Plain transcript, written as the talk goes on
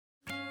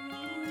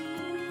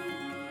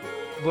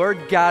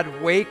Lord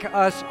God, wake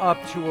us up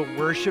to a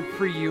worship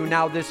for you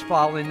now this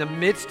fall. In the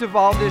midst of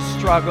all this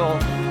struggle,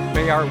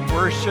 may our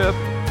worship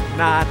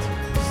not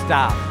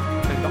stop.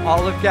 And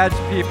all of God's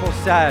people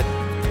said,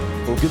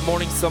 well, good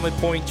morning, Summit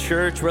Point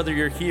Church. Whether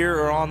you're here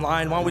or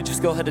online, why don't we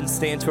just go ahead and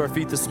stand to our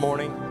feet this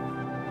morning?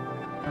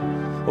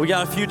 We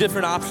got a few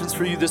different options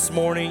for you this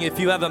morning. If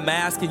you have a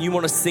mask and you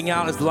want to sing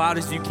out as loud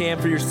as you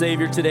can for your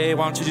Savior today,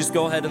 why don't you just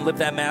go ahead and lift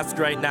that mask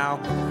right now?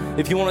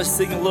 If you want to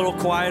sing a little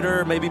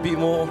quieter, maybe be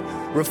more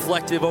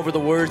reflective over the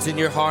words in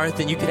your heart,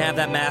 then you can have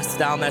that mask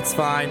down, that's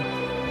fine.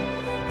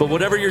 But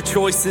whatever your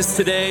choice is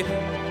today,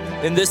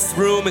 in this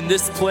room, in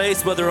this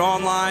place, whether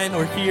online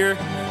or here,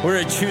 we're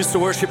going to choose to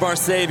worship our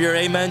Savior.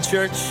 Amen,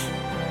 church?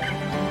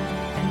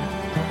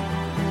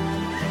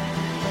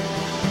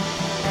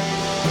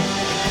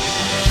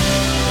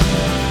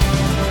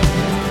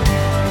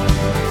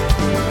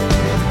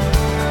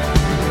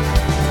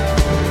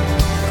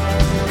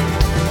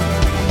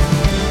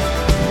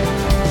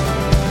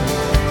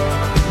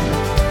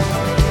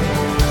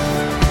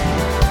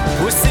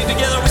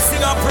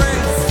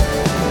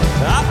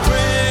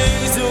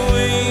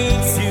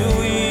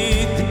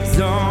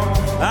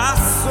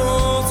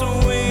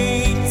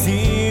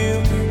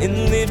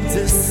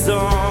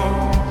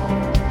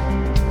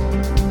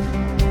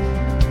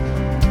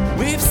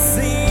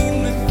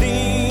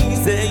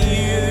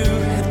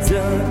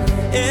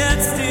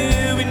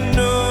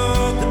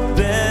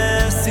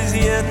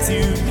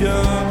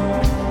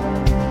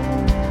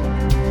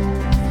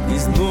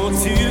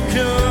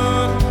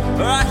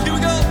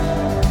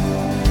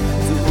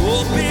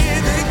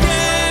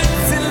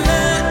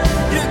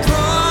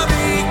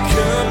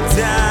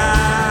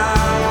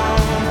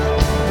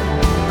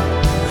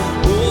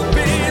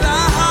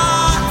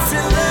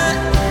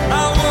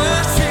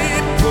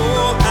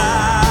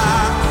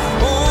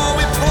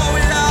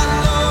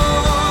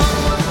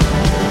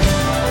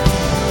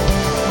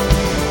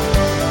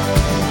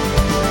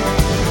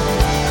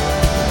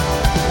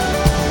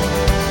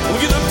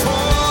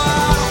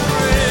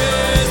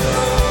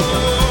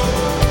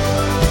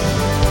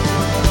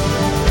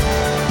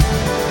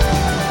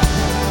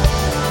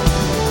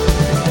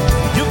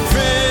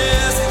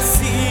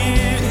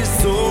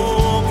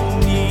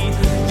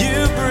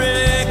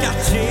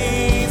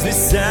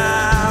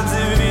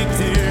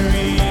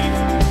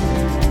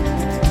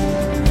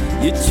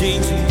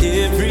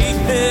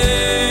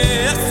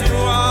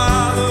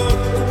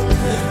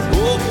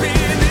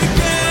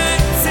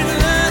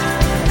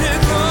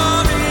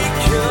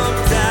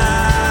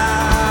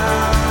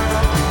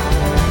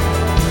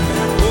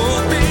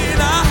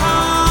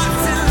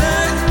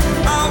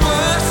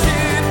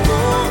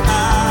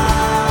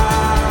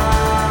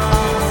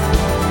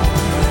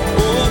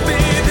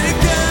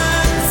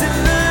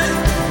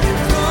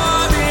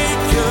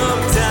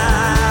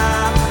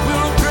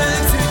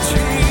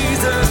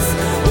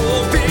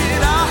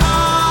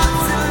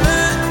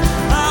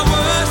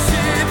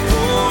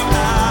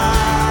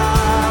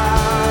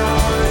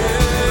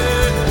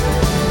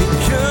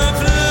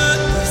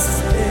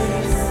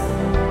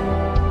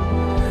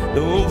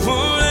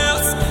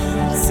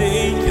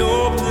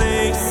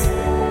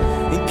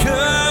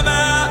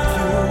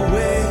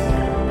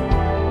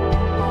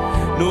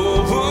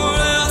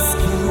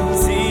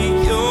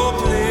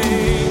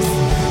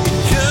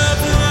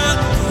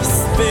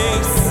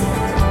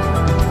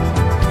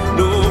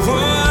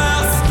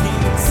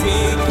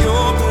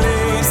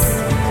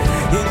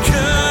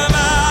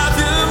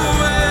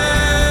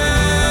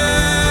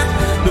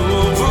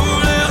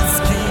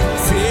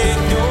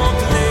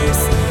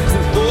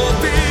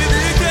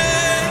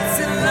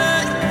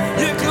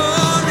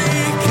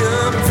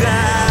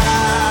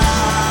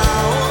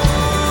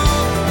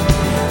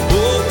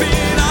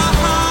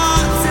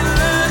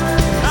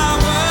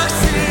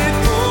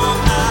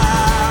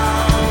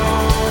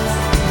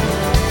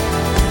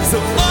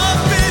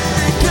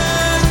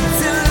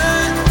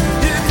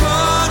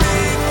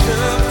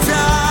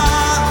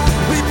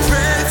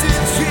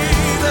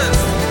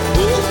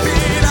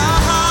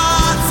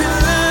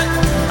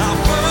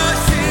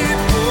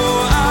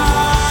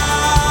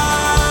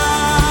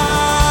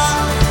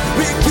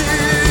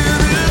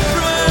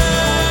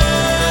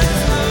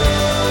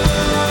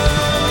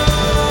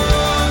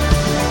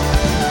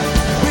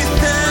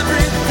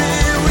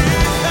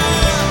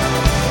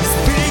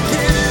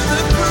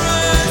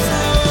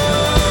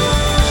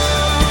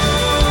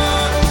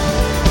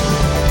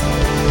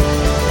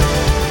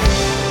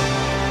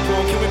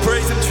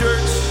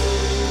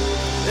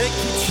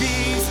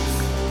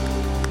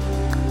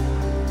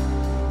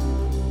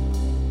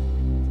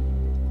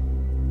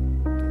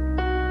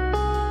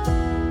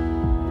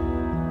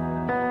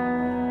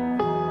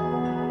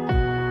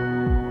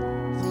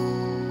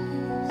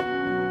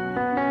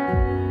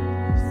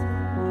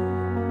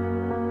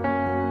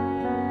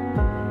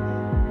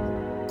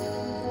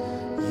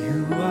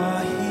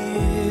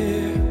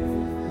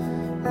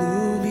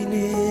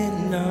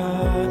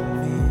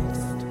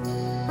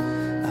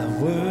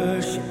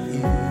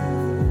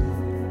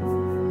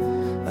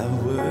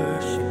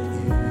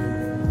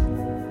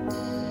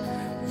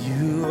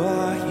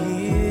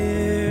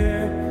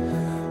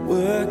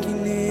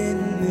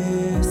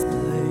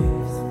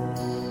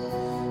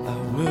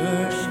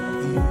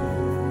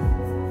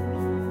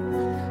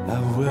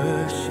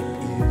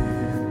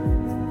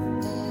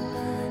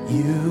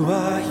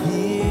 are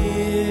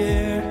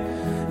here,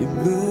 you're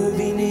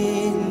moving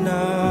in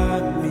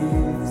our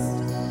midst.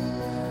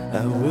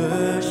 I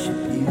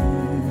worship you,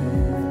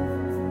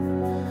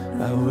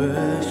 I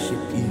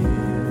worship you.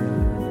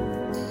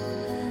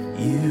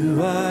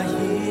 You are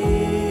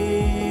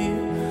here,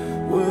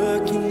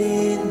 working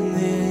in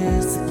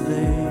this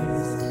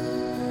place.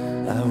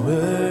 I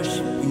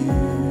worship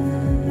you,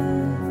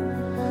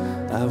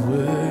 I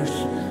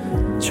worship.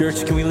 Church,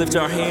 can we lift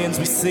our hands?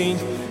 We sing.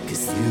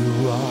 'Cause you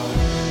are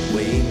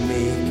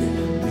waymaker,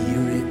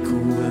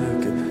 miracle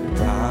worker,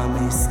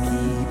 promise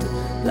keeper,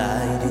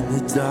 light in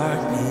the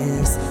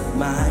darkness.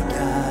 My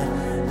God,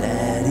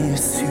 that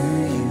is who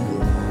you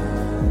are.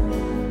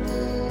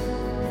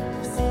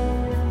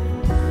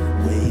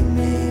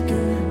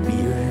 Waymaker,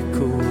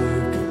 miracle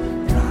worker,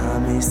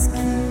 promise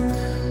keeper,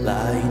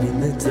 light in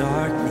the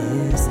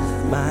darkness.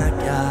 My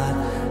God,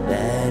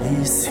 that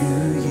is who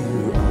you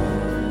are.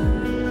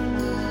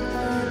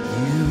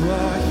 You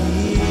are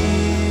here,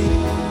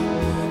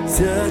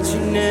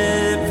 touching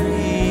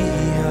every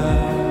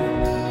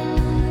heart.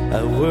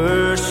 I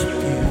worship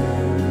you,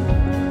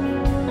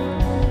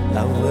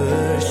 I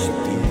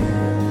worship you.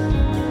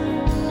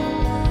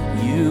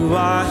 You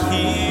are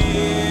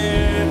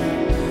here,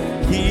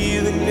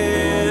 healing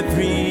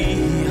every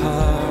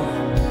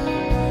heart.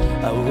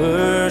 I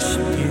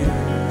worship you,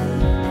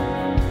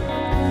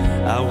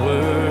 I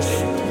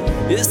worship you.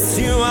 Yes,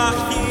 you are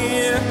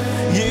here,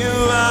 you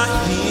are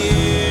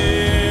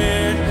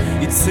here.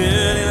 You're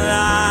turning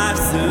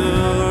lives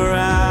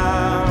around.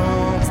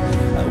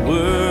 I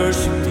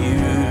worship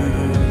you,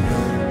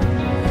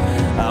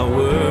 I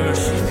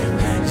worship you.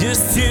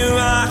 Yes, you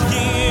are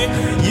here,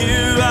 you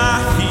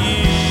are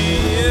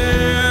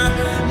here,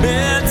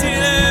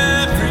 melting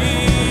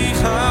every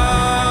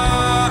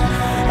heart.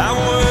 I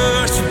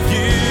worship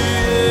you,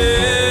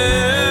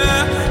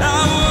 I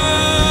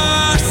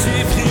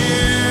worship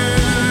you.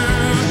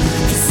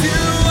 'Cause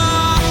you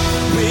are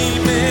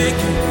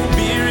waymaker,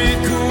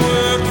 miracle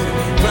worker,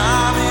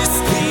 promise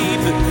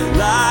keeper,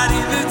 light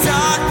in the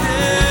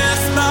darkness.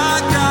 My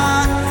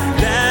God,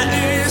 that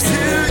is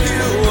who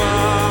you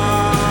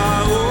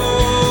are.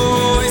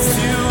 Oh, it's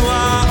you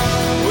are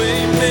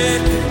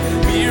waymaker,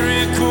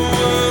 miracle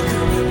worker,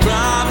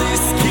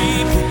 promise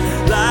keeper,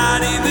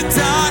 light in the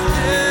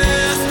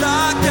darkness.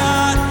 My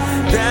God,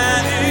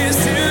 that is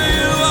who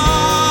you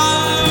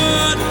are.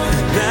 Lord,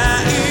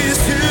 that is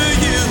who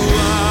you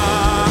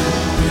are.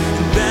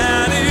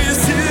 That is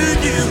who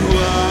you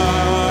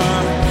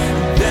are.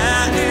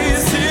 That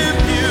is who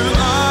you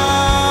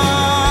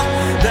are.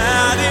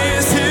 That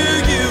is who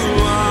you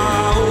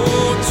are.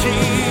 Oh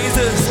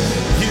Jesus,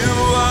 you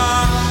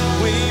are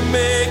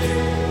waymaker,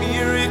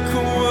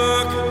 miracle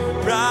worker,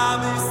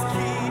 promise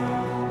keeper,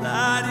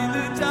 light in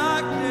the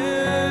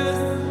darkness.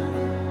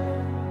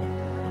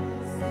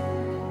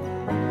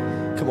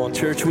 Come on,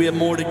 church, we have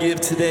more to give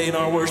today in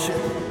our worship.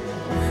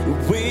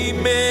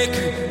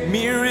 Waymaker,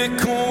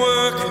 miracle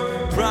worker,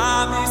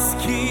 promise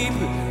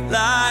keeper,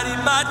 light in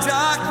my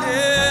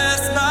darkness.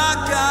 My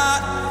God,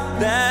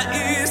 that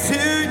is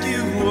who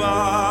you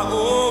are.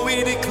 Oh, we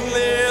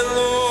declare,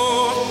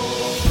 Lord,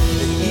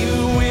 that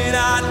even when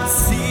I don't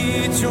see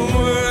it, you're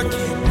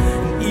working.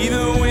 And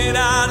even when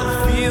I don't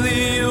feel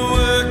it, you're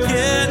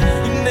working.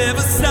 You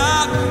never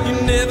stop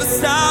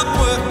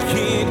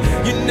working.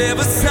 You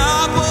never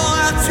stop all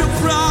at your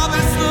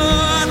promise,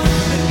 Lord.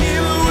 And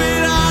even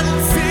when I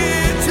don't see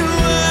it, you're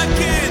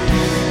working.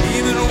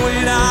 Even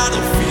when I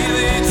don't feel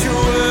it,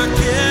 you're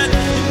working.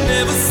 You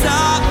never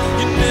stop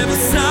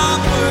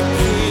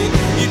working.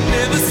 You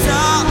never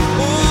stop.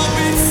 Oh,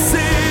 we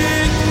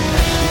sing.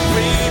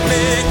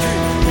 Waymaker,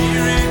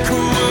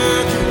 miracle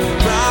worker,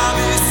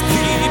 promise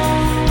keeper,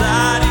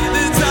 light in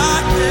the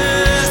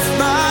darkness.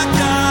 My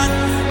God,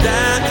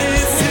 that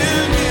is who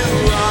you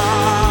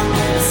are.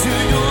 It's who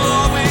you'll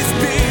always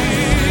be.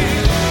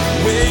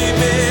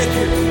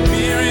 Waymaker,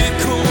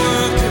 miracle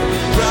worker,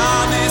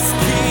 promise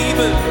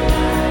keeper.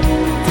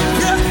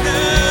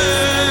 Yeah,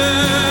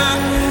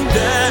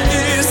 that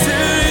is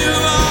who you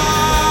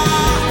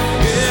are.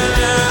 Yeah,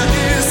 that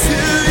is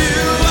who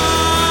you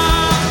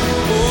are.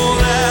 Oh,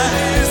 that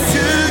is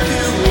who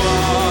you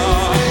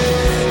are.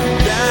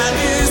 That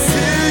is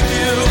who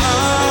you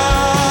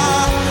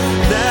are.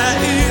 That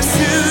is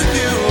who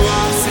you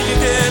are.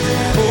 Sing it.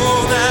 Oh,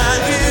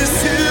 that is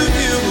who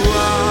you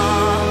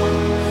are.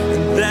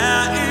 And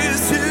that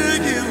is who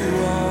you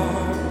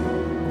are.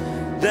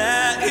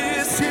 That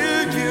is who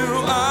you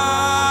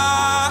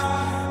are.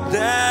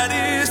 That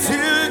is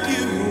who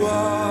you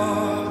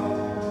are.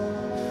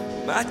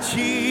 My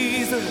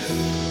Jesus,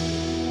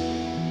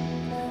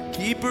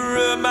 keeper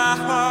of my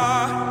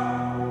heart.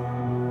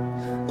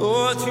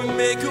 Lord, you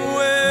make a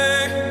way.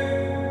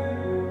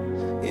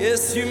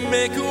 Yes, you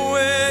make a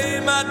way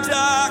in my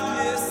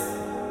darkness.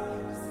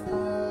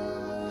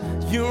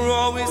 You're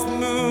always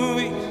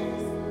moving.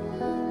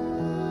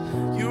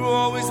 You're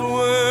always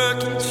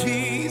working,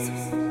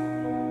 Jesus.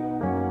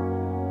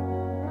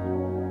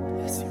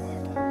 Yes, you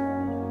are, God.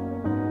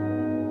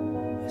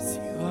 Yes,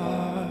 you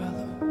are,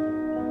 Lord.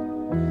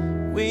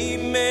 We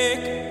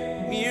make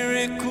miracles.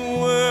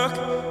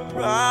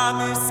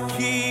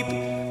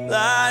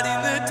 light in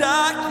the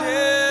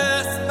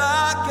darkness,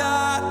 my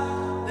God,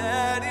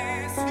 that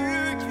is who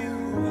you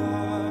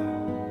are.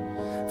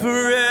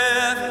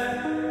 Forever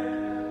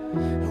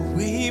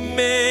we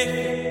make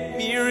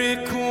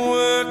miracle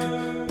work,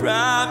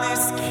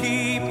 promise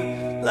keep,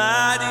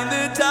 light in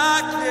the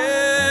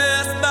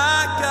darkness,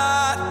 my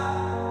God,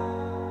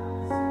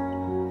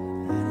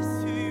 that is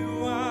who you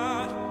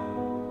are.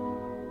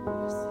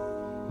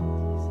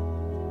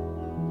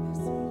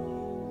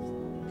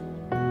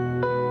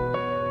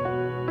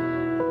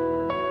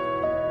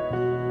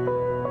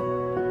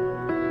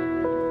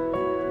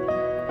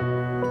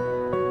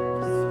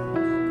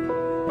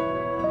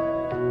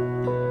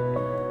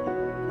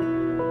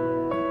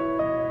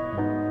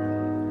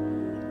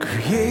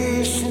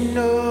 Creation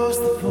knows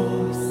the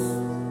voice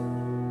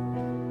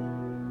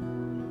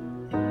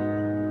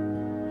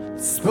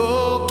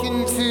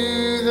spoken to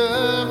the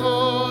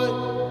void,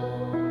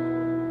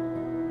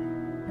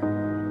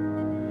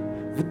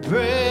 the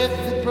breath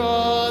that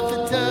brought the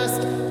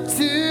dust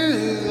to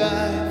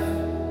life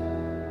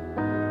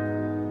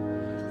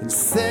and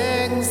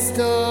sang the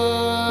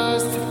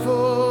stars to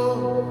fall.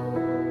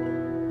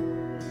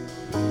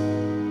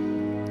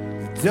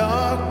 The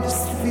darkness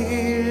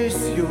fears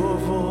your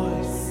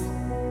voice,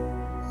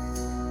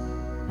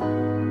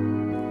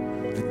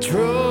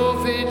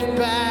 drove it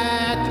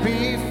back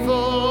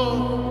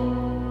before.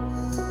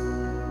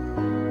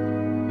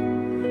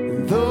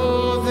 And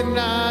though the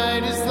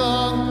night is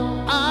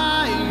long,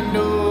 I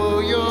know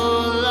your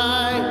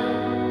light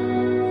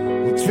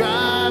will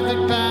drive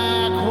it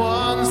back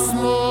once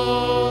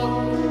more.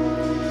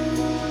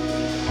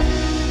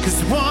 'Cause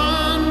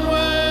one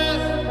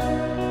word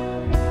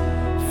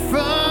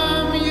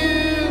from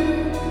you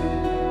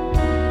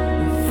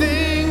and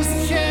things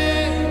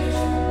change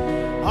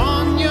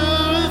on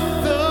your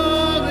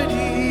authority.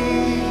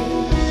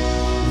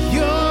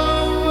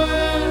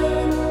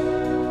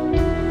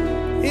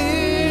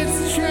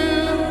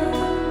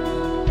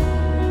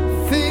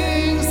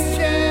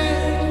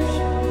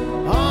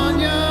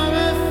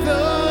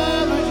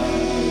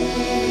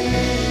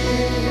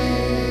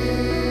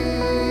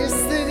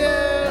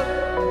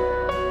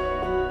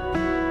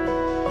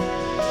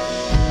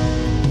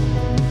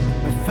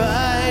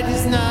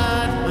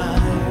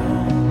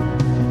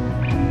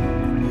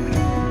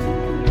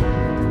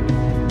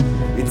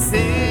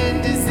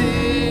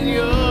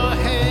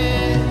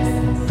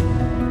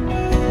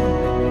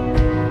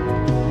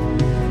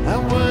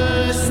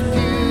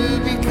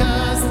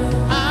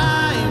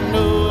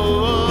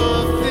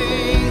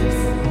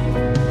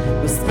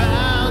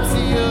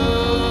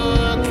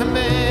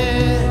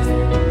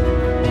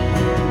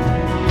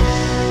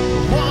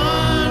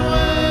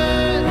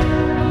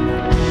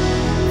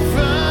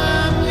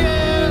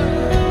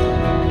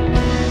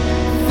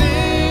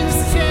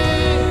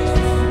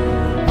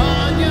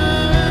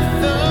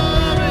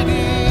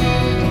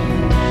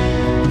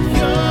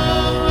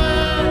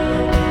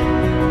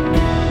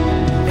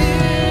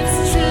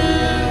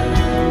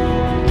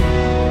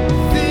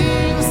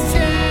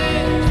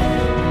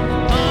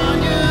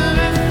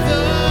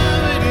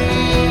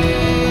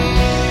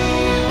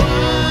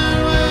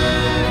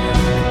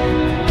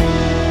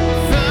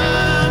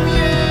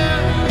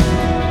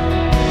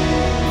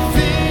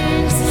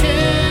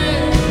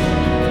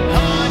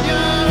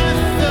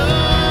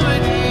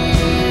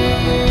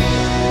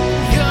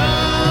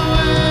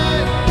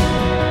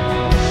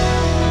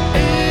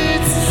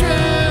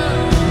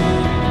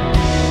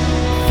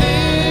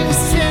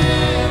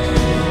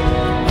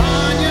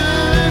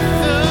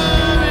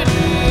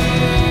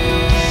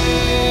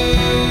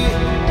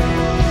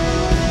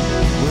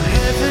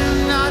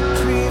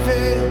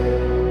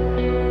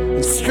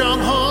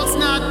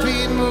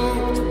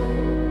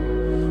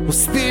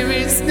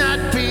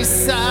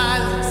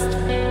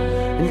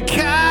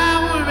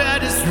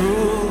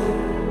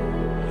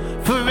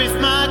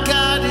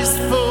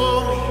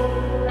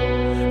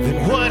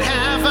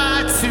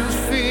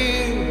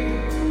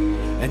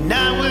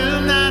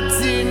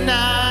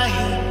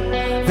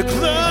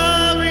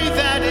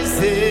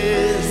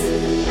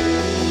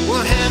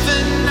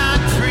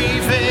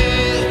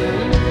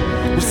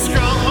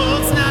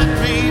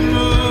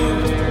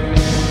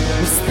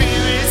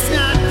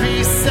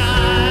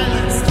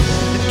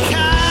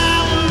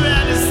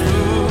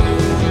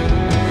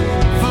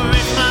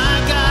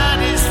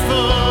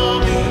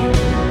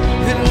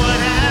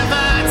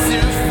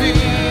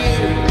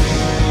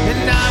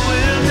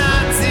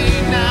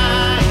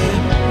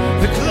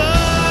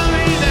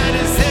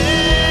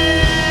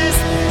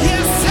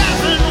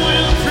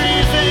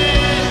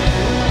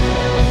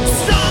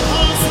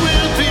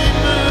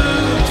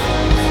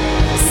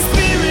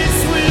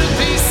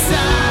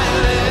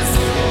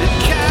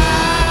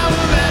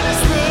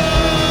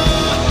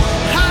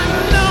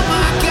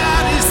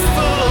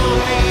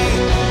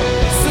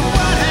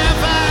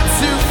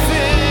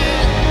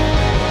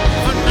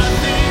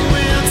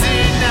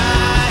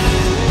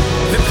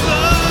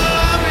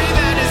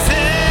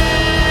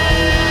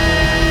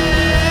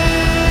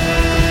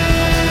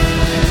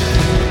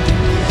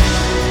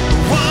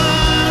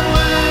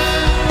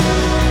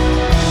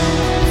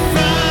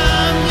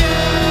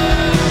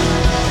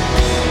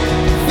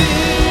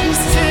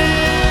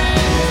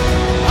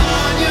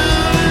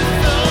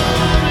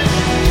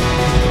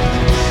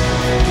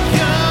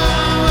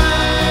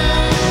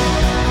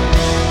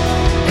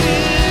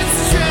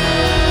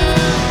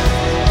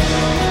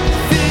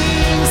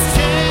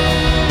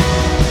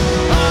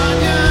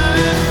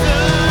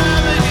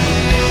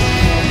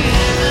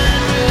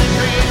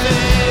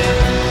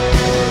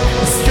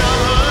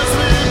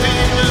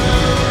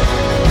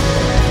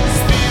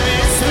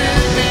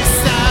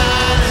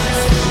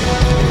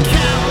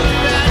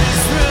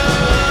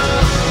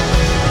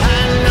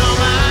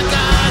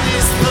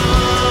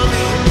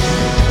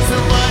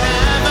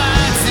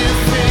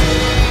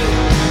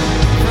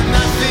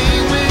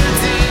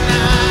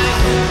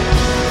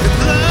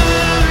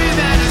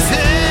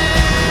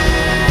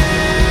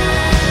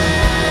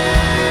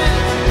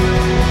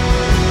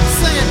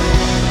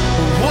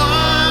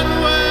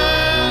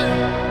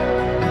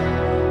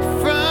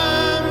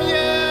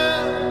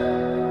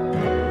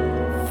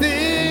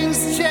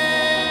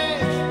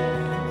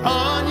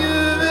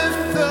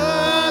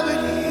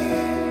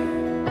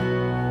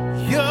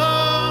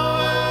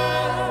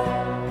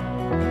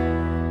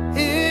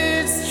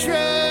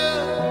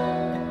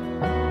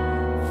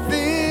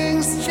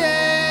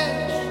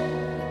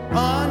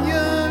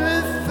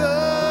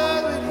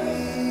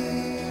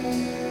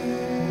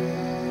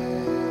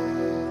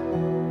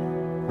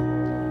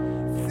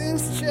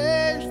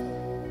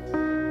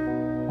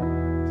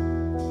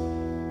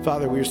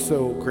 Father, we are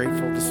so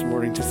grateful this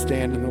morning to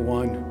stand in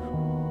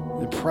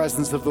the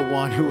presence of the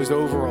one who is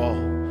over all,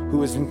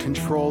 who is in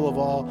control of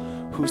all,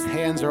 whose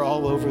hands are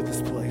all over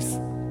this place.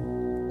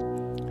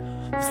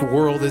 This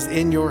world is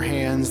in your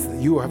hands.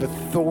 You have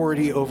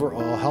authority over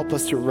all. Help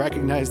us to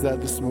recognize that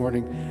this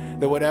morning,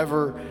 that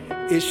whatever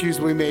issues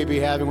we may be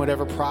having,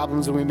 whatever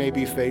problems we may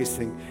be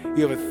facing,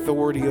 you have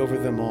authority over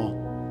them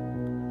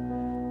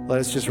all.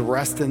 Let us just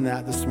rest in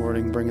that this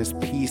morning. Bring us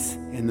peace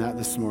in that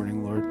this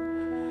morning, Lord.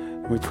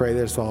 And we pray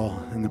this all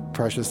in the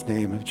precious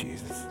name of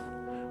Jesus.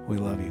 We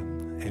love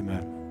you.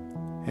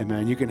 Amen.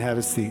 Amen. You can have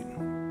a seat.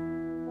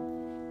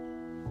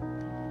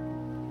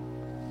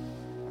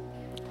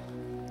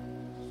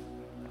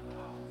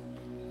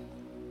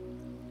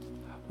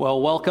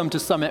 Well, welcome to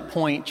Summit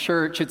Point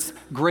Church. It's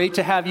great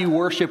to have you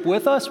worship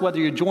with us, whether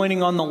you're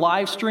joining on the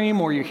live stream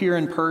or you're here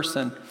in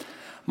person.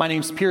 My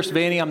name's Pierce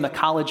Vanny. I'm the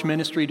college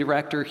ministry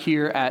director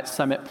here at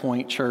Summit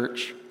Point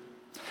Church.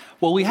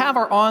 Well, we have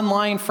our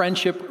online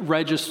friendship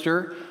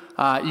register.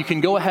 You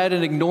can go ahead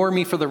and ignore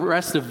me for the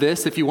rest of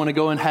this if you want to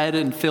go ahead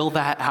and fill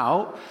that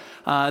out.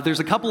 There's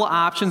a couple of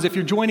options. If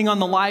you're joining on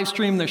the live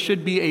stream, there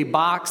should be a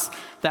box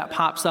that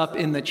pops up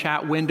in the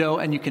chat window,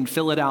 and you can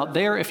fill it out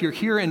there. If you're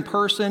here in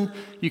person,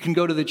 you can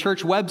go to the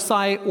church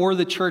website or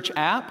the church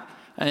app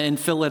and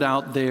fill it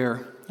out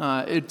there.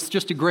 It's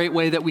just a great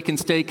way that we can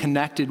stay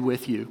connected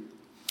with you.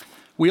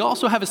 We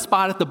also have a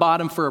spot at the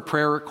bottom for a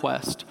prayer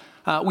request.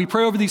 We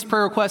pray over these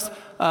prayer requests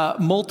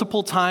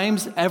multiple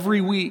times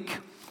every week.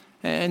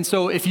 And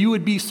so if you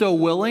would be so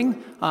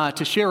willing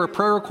to share a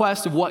prayer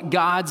request of what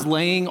God's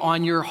laying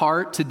on your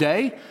heart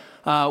today,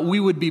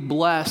 we would be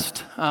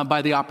blessed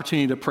by the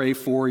opportunity to pray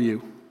for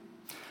you.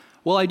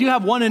 Well, I do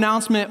have one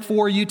announcement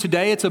for you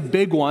today. It's a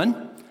big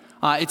one.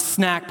 It's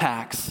snack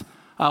packs.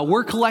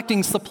 We're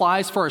collecting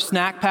supplies for our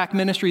snack pack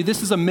ministry.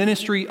 This is a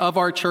ministry of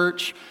our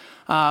church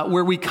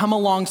where we come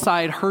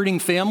alongside hurting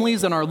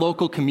families in our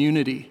local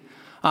community.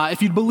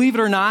 If you believe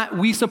it or not,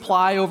 we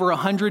supply over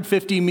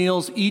 150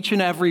 meals each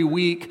and every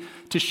week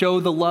to show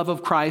the love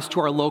of Christ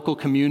to our local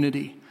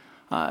community.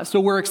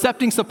 So we're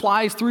accepting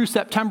supplies through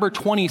September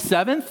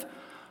 27th.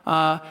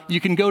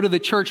 You can go to the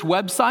church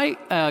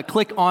website,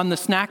 click on the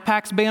Snack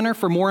Packs banner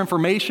for more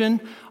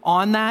information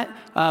on that.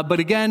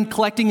 But again,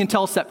 collecting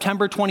until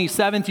September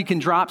 27th, you can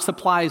drop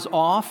supplies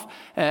off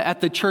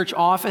at the church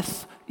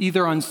office,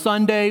 either on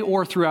Sunday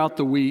or throughout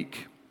the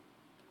week.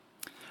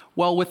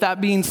 Well, with that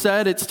being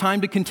said, it's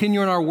time to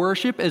continue in our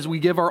worship as we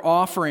give our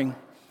offering.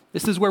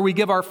 This is where we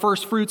give our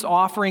first fruits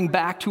offering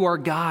back to our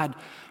God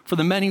for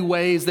the many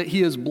ways that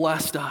He has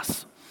blessed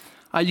us.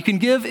 You can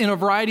give in a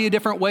variety of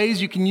different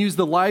ways. You can use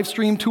the live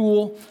stream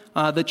tool,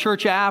 the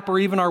church app, or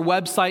even our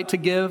website to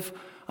give.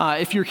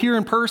 If you're here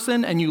in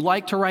person and you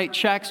like to write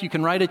checks, you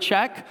can write a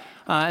check,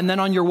 and then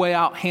on your way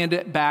out, hand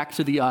it back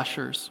to the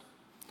ushers.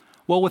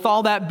 Well, with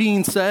all that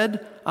being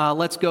said,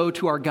 let's go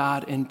to our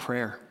God in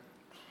prayer.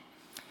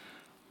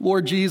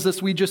 Lord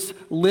Jesus, we just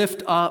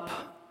lift up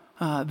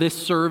this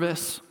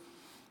service.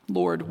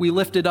 Lord, we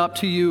lift it up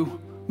to you.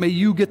 May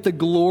you get the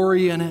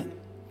glory in it.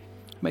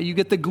 May you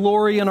get the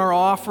glory in our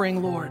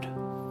offering, Lord.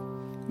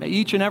 May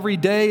each and every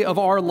day of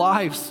our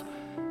lives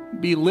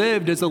be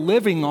lived as a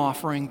living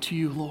offering to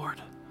you,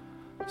 Lord,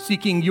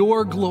 seeking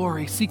your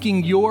glory,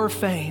 seeking your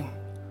fame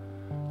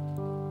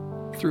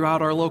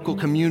throughout our local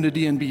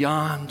community and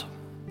beyond.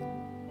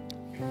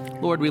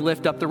 Lord, we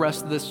lift up the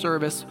rest of this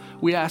service.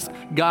 We ask,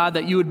 God,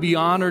 that you would be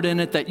honored in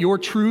it, that your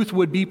truth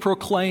would be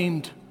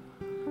proclaimed,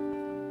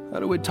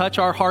 that it would touch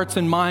our hearts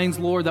and minds,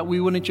 Lord, that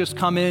we wouldn't just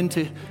come in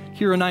to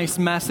hear a nice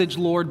message,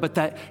 Lord, but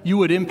that you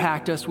would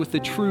impact us with the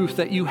truth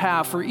that you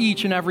have for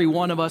each and every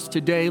one of us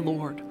today,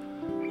 Lord.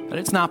 That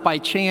it's not by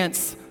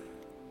chance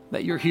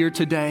that you're here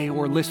today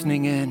or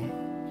listening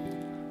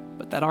in,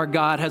 but that our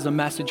God has a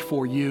message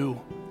for you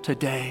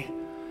today.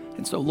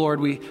 And so, Lord,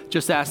 we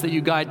just ask that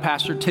you guide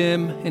Pastor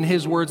Tim in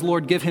his words.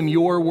 Lord, give him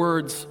your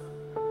words.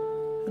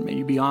 And may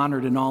you be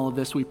honored in all of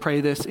this. We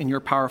pray this in your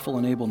powerful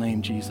and able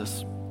name,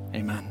 Jesus.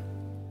 Amen.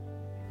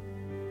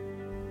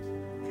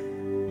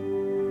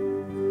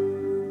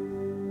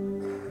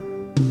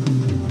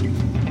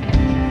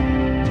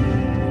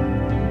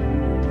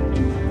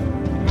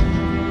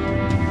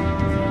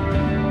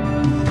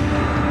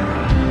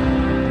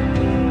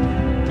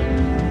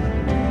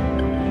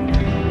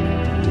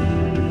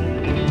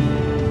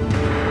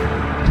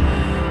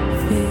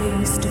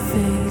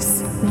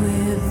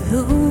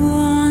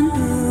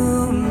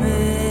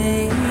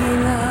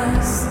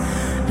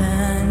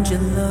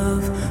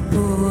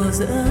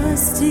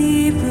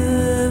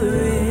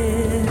 Deeper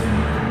in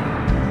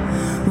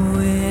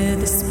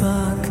with a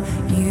spark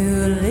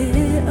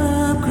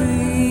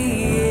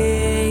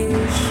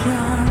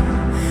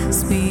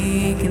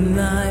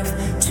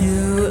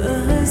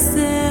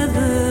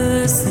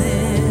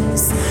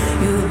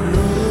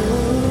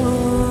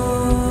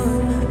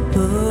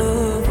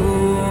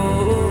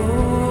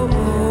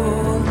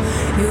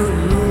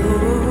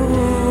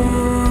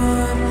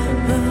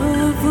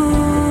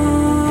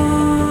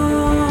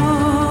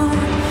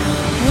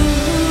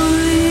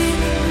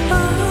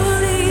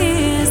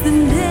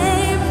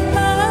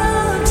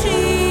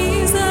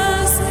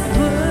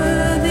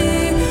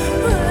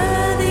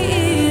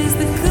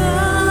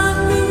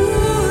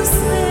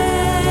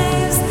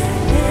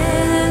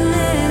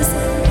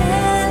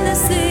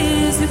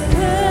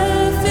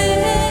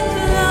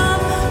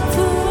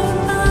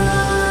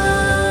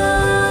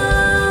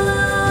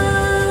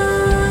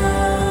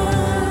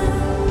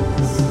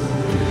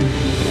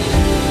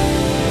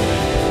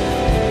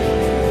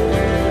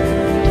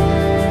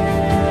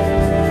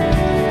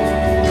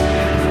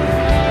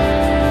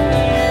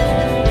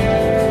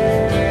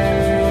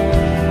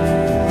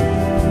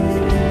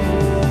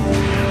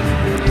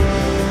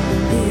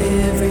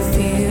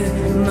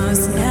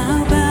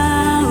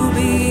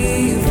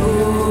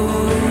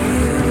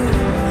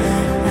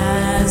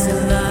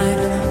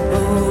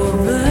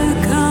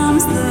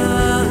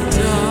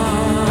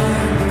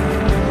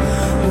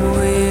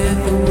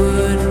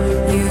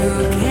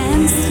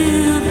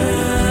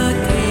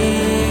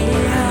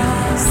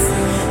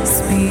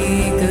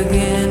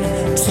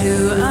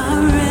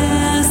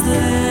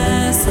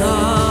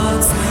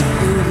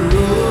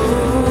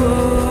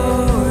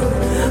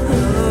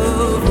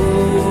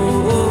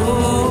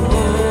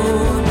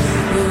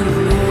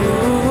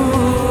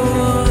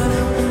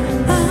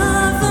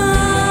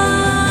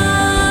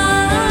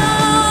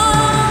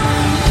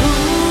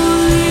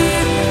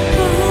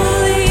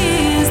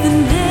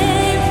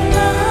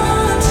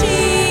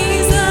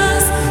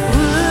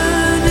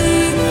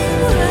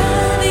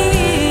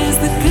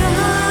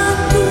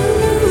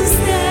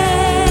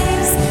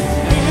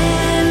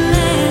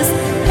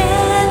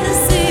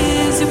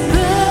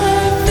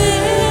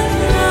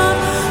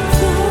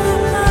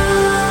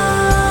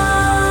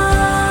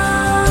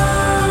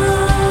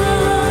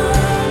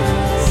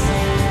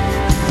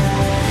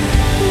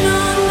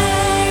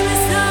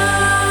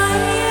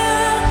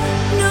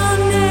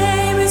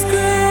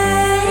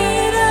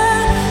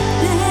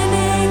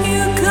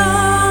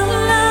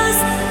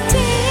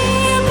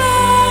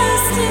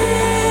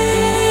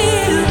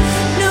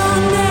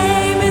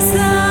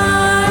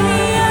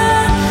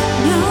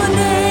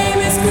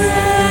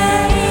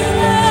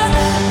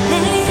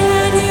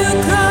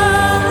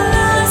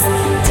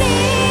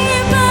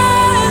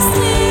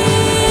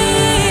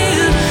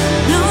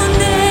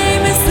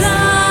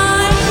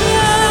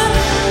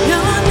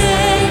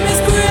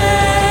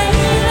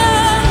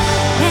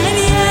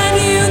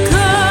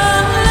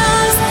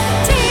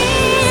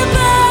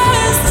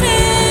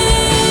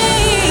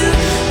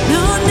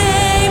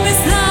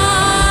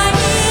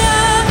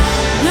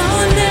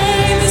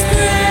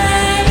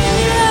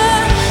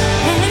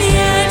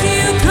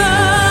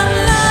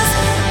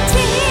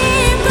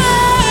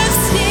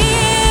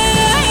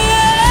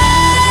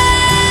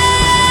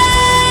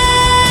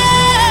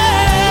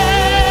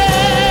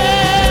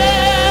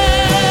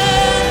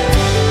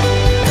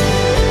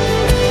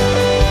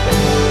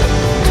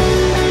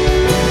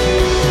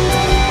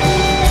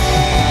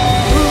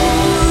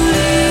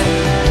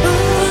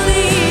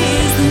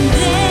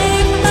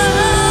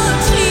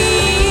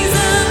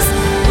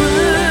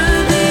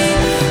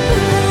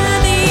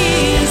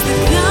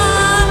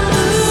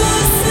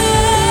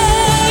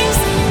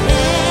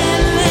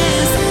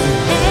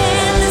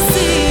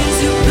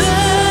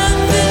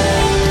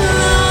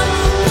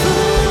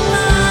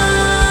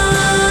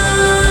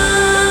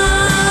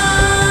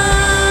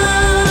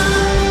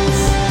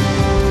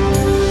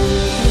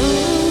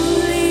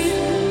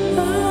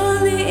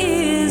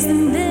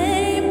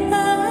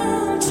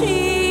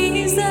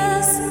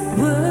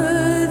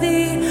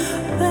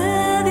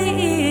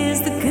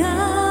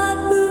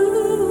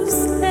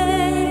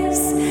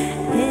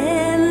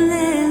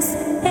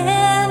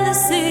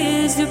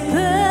your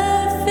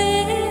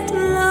perfect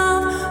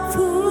love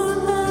for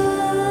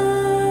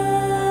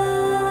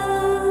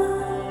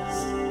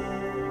us.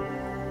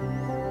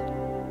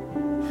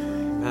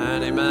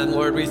 Amen, amen.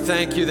 Lord, we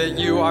thank you that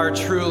you are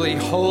truly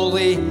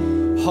holy,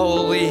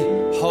 holy,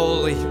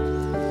 holy.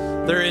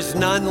 There is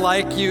none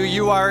like you.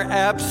 You are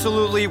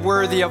absolutely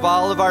worthy of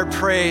all of our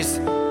praise,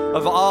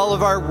 of all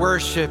of our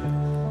worship.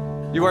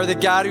 You are the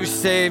God who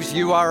saves.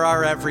 You are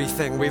our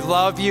everything. We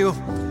love you,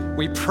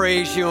 we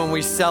praise you, and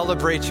we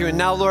celebrate you. And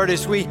now, Lord,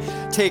 as we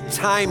take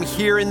time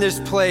here in this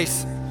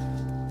place,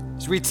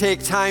 as we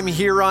take time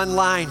here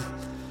online,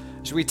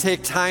 as we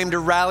take time to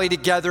rally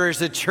together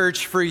as a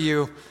church for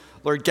you,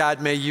 Lord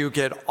God, may you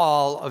get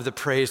all of the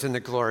praise and the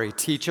glory.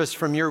 Teach us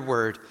from your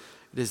word.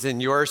 It is in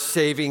your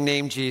saving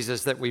name,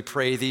 Jesus, that we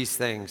pray these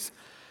things.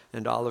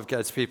 And all of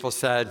God's people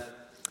said,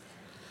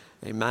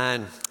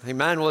 amen.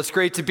 Amen. Well, it's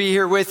great to be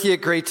here with you.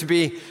 Great to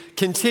be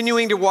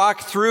continuing to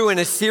walk through in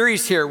a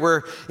series here.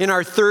 We're in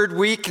our third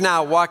week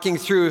now, walking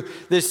through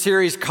this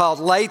series called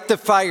Light the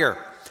Fire.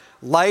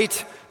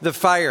 Light the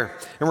Fire.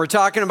 And we're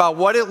talking about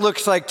what it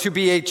looks like to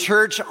be a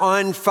church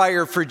on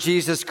fire for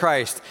Jesus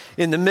Christ.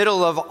 In the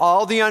middle of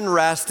all the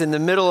unrest, in the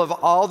middle of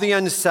all the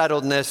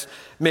unsettledness,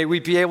 may we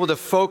be able to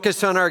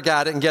focus on our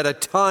God and get a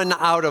ton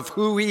out of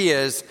who he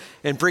is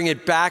and bring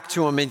it back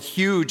to him in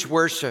huge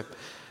worship.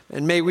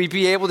 And may we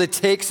be able to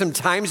take some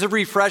times of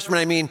refreshment.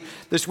 I mean,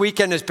 this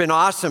weekend has been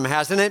awesome,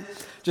 hasn't it?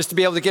 Just to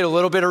be able to get a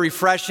little bit of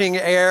refreshing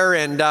air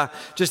and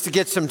just to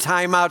get some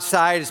time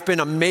outside. It's been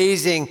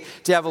amazing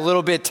to have a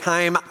little bit of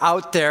time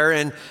out there,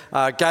 and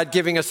God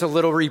giving us a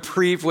little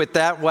reprieve with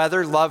that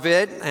weather. Love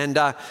it. And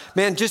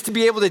man, just to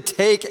be able to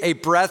take a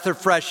breath of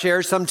fresh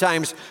air,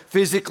 sometimes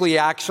physically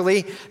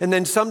actually, and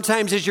then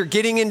sometimes as you're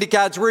getting into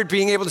God's word,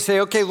 being able to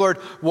say, okay, Lord,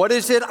 what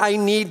is it I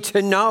need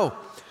to know?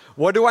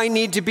 What do I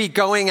need to be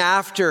going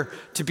after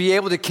to be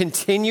able to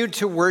continue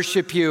to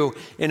worship you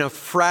in a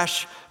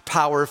fresh,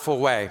 powerful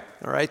way?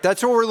 All right,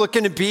 that's what we're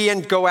looking to be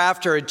and go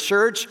after, a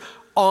church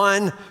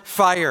on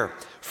fire.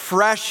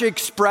 Fresh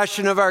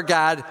expression of our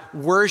God,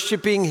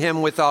 worshiping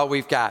him with all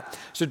we've got.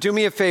 So do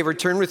me a favor,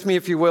 turn with me,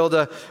 if you will,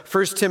 to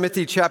 1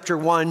 Timothy chapter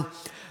 1,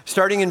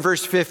 starting in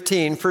verse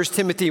 15. 1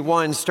 Timothy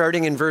 1,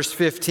 starting in verse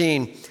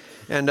 15.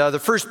 And the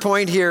first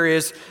point here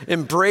is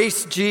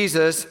embrace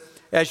Jesus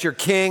as your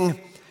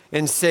King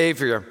and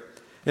Savior.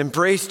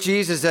 Embrace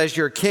Jesus as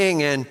your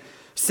King and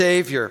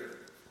Savior,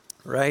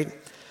 right?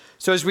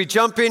 So as we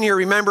jump in here,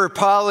 remember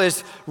Paul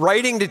is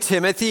writing to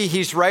Timothy.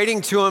 He's writing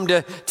to him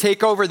to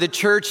take over the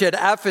church at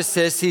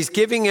Ephesus. He's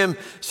giving him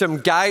some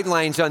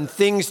guidelines on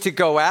things to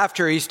go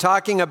after. He's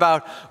talking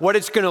about what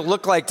it's going to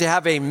look like to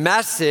have a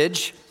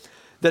message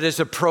that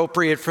is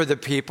appropriate for the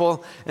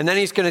people. And then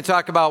he's going to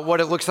talk about what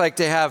it looks like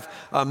to have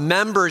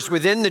members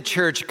within the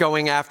church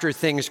going after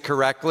things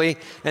correctly.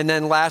 And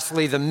then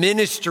lastly, the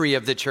ministry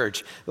of the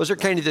church. Those are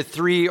kind of the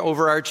three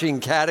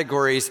overarching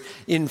categories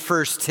in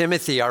 1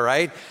 Timothy, all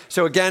right?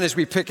 So again, as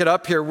we pick it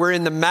up here, we're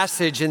in the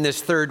message in this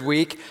third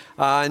week.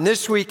 And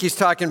this week, he's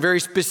talking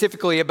very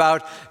specifically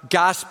about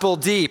gospel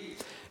deep.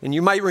 And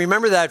you might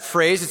remember that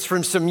phrase. It's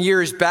from some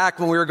years back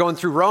when we were going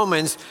through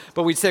Romans.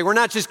 But we'd say, we're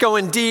not just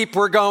going deep,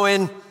 we're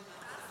going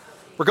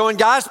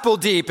gospel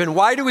deep. And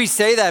why do we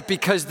say that?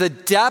 Because the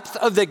depth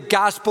of the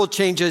gospel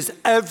changes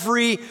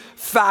every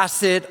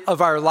facet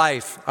of our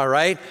life, all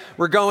right?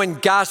 We're going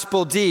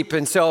gospel deep.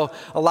 And so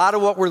a lot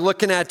of what we're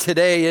looking at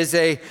today is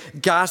a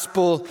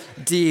gospel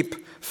deep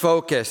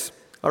focus.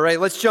 All right,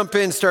 let's jump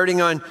in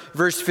starting on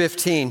verse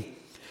 15.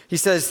 He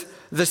says,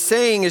 the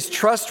saying is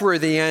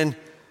trustworthy and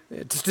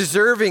it's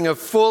deserving of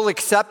full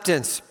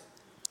acceptance.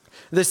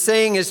 The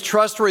saying is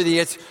trustworthy.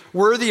 It's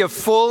worthy of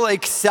full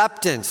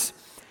acceptance.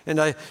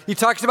 And he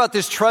talks about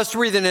this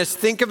trustworthiness.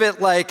 Think of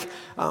it like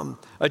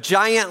a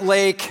giant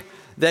lake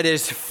that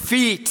is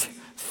feet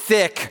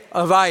thick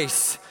of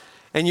ice,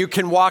 and you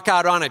can walk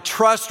out on it.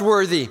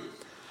 Trustworthy.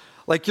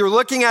 Like you're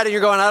looking at it,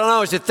 you're going, I don't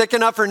know, is it thick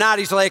enough or not?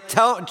 He's like,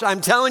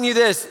 I'm telling you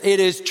this, it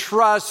is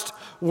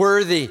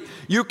trustworthy.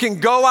 You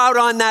can go out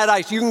on that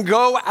ice. You can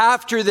go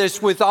after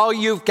this with all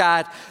you've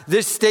got.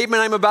 This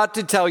statement I'm about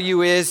to tell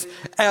you is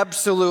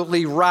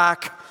absolutely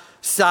rock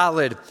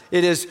solid.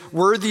 It is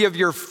worthy of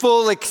your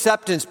full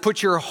acceptance.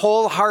 Put your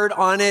whole heart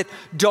on it.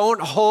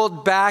 Don't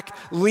hold back.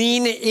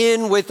 Lean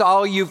in with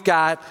all you've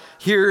got.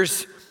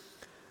 Here's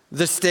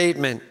the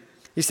statement.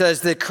 He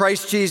says that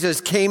Christ Jesus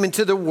came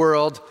into the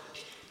world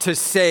to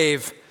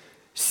save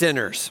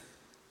sinners.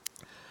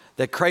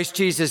 That Christ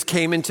Jesus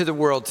came into the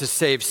world to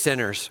save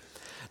sinners.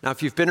 Now,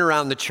 if you've been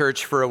around the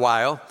church for a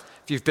while,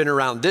 if you've been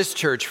around this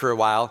church for a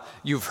while,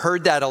 you've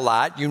heard that a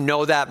lot. You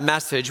know that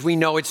message. We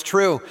know it's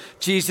true.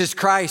 Jesus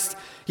Christ,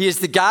 he is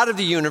the God of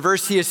the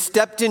universe. He has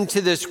stepped into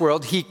this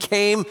world. He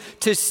came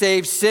to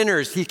save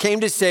sinners. He came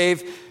to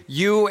save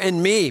you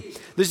and me.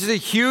 This is a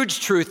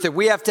huge truth that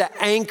we have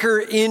to anchor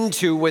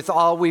into with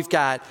all we've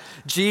got.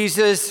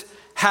 Jesus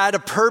had a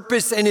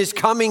purpose in his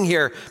coming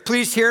here.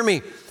 Please hear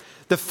me.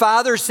 The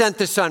Father sent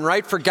the Son,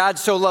 right? For God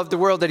so loved the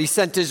world that he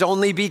sent his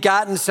only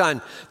begotten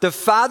Son. The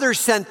Father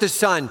sent the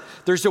Son.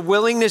 There's a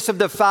willingness of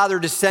the Father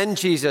to send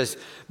Jesus.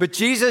 But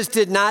Jesus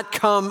did not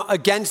come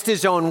against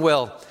his own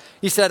will.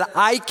 He said,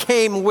 I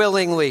came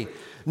willingly.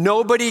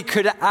 Nobody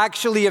could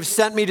actually have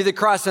sent me to the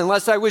cross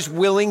unless I was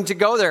willing to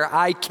go there.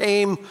 I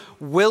came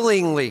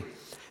willingly.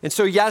 And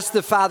so, yes,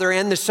 the Father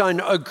and the Son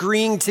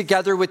agreeing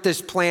together with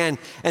this plan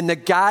and the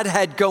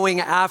Godhead going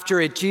after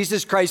it,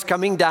 Jesus Christ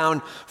coming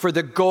down for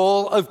the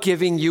goal of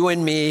giving you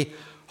and me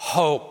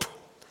hope.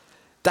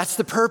 That's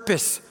the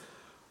purpose.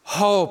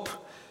 Hope,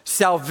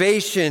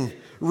 salvation,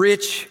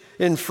 rich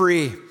and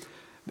free.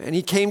 And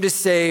he came to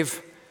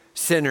save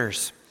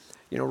sinners.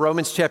 You know,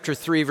 Romans chapter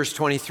 3, verse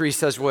 23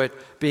 says what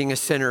being a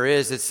sinner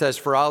is. It says,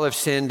 for all have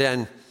sinned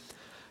and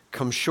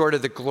come short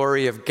of the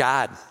glory of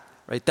God.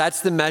 Right?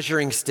 That's the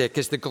measuring stick,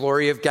 is the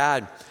glory of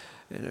God.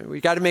 And we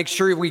got to make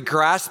sure we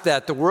grasp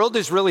that. The world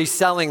is really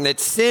selling that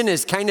sin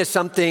is kind of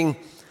something,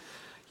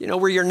 you know,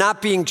 where you're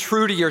not being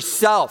true to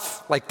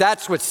yourself. Like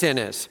that's what sin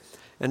is.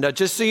 And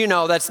just so you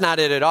know, that's not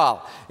it at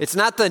all. It's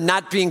not the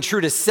not being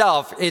true to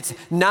self. It's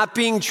not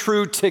being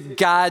true to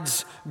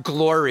God's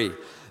glory.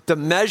 The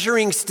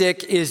measuring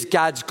stick is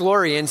God's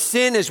glory. And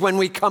sin is when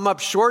we come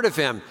up short of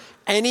him.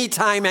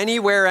 Anytime,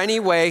 anywhere,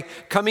 anyway,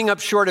 coming up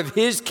short of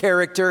his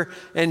character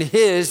and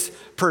his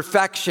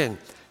perfection.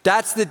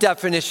 That's the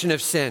definition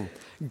of sin.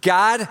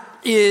 God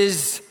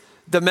is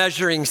the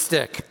measuring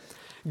stick.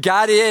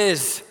 God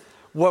is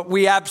what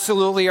we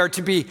absolutely are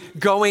to be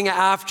going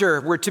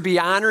after. We're to be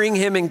honoring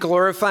him and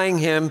glorifying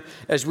him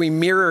as we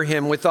mirror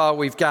him with all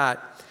we've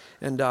got.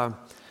 And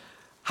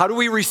how do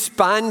we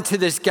respond to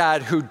this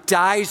God who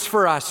dies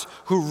for us,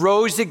 who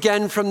rose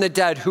again from the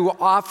dead, who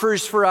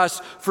offers for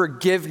us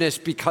forgiveness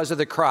because of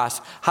the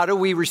cross? How do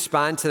we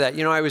respond to that?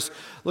 You know, I was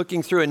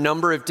looking through a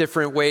number of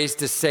different ways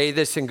to say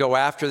this and go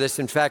after this.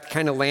 In fact,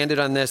 kind of landed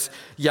on this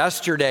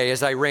yesterday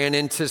as I ran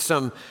into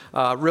some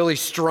really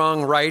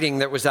strong writing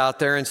that was out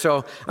there. And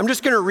so I'm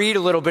just going to read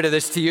a little bit of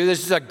this to you.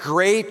 This is a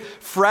great,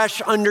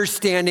 fresh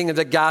understanding of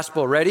the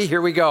gospel. Ready? Here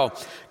we go.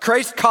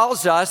 Christ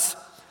calls us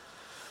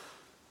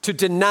to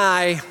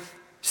deny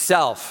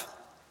self.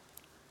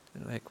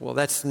 Like, well,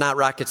 that's not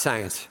rocket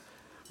science,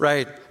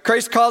 right?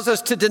 Christ calls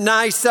us to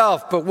deny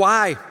self, but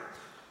why?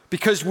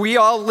 Because we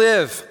all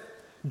live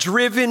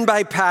driven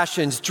by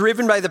passions,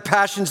 driven by the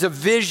passions of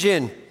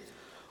vision,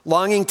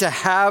 longing to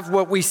have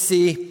what we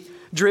see,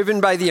 driven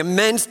by the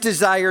immense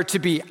desire to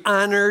be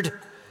honored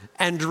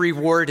and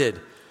rewarded.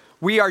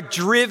 We are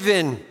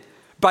driven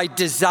by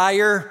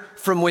desire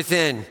from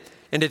within,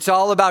 and it's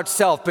all about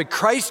self. But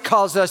Christ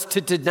calls us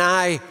to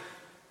deny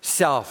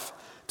self,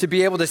 to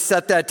be able to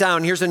set that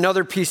down. Here's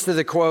another piece to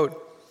the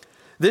quote.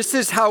 This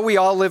is how we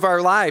all live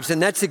our lives, and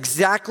that's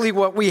exactly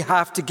what we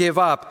have to give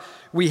up.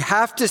 We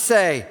have to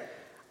say,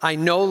 I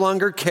no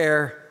longer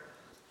care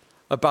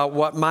about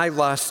what my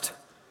lust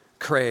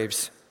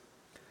craves.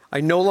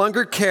 I no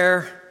longer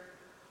care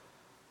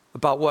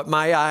about what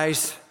my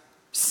eyes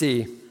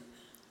see.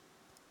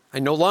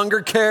 I no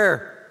longer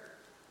care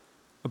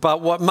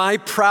about what my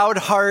proud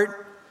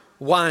heart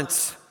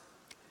wants.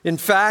 In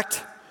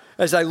fact,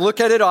 as I look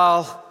at it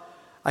all,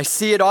 I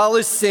see it all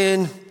as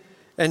sin,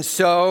 and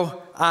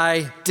so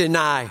I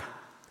deny.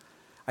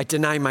 I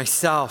deny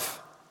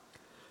myself.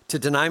 To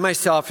deny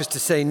myself is to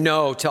say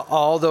no to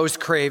all those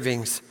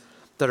cravings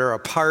that are a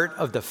part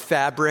of the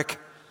fabric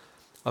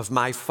of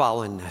my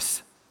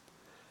fallenness.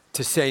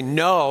 To say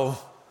no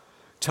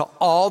to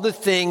all the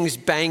things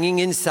banging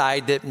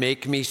inside that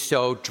make me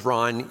so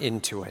drawn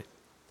into it.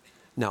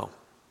 No.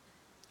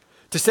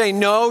 To say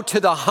no to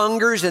the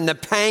hungers and the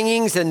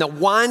pangings and the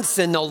wants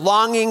and the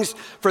longings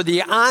for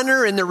the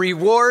honor and the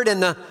reward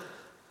and the...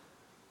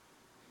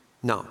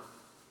 No.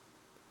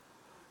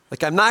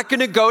 Like, I'm not going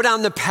to go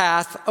down the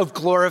path of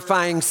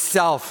glorifying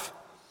self.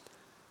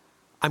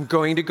 I'm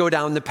going to go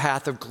down the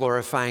path of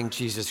glorifying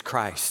Jesus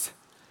Christ.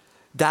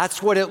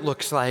 That's what it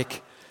looks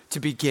like to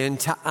begin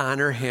to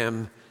honor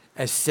him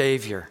as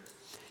Savior.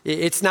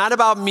 It's not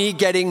about me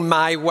getting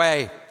my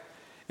way.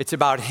 It's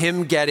about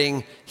him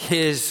getting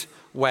his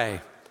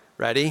way.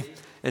 Ready?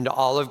 And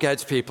all of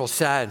God's people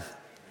said.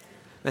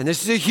 And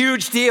this is a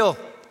huge deal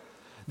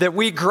that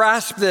we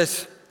grasp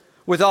this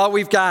with all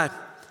we've got.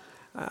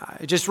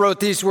 I just wrote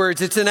these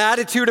words. It's an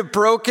attitude of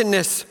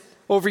brokenness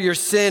over your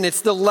sin.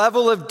 It's the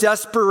level of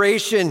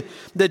desperation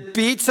that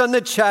beats on the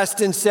chest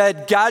and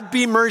said, God,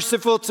 be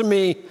merciful to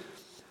me,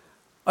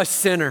 a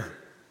sinner.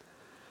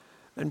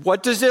 And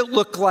what does it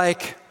look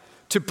like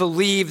to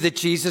believe that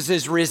Jesus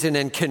is risen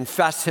and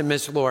confess him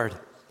as Lord?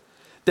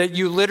 That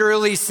you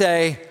literally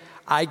say,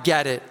 I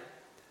get it.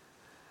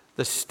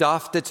 The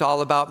stuff that's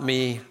all about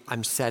me,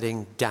 I'm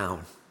setting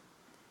down.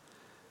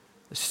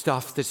 The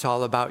stuff that's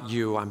all about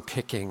you, I'm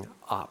picking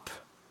up.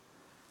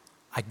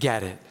 I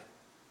get it.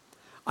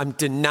 I'm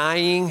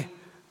denying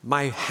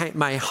my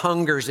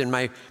hungers and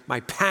my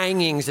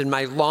pangings and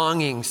my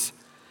longings,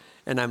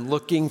 and I'm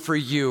looking for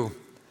you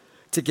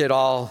to get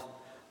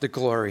all the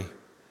glory.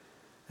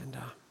 And,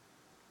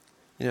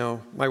 you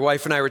know, my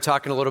wife and I were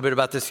talking a little bit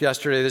about this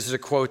yesterday. This is a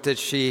quote that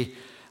she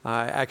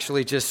I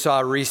actually just saw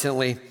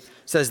recently. It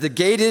says, the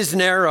gate is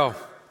narrow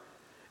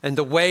and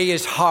the way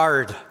is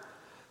hard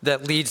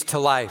that leads to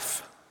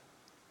life.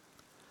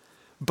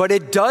 But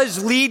it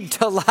does lead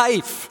to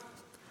life,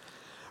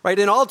 right?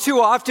 And all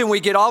too often we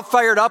get all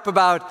fired up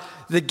about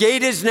the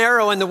gate is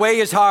narrow and the way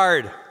is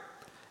hard.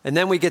 And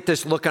then we get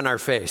this look on our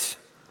face.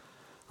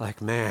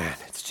 Like, man,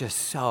 it's just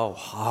so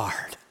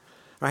hard,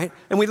 right?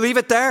 And we leave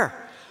it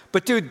there.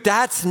 But dude,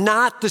 that's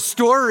not the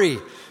story.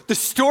 The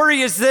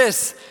story is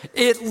this: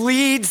 it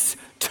leads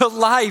to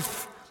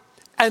life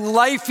and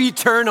life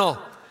eternal.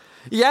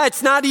 Yeah,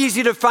 it's not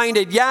easy to find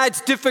it. Yeah,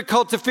 it's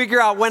difficult to figure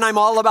out when I'm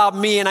all about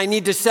me and I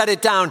need to set it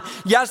down.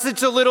 Yes,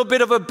 it's a little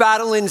bit of a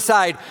battle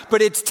inside,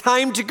 but it's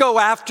time to go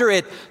after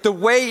it. The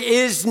way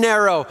is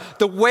narrow.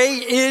 The way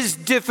is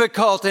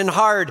difficult and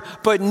hard,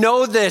 but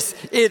know this: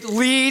 it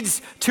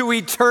leads to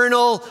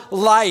eternal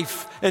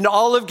life. And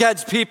all of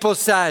God's people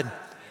said,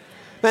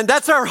 man,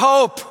 that's our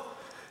hope.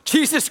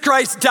 Jesus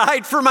Christ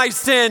died for my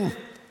sin.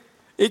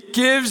 It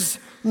gives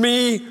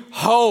me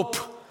hope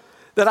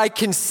that I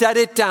can set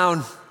it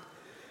down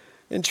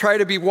and try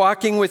to be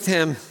walking with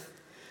him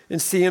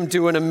and see him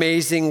do an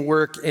amazing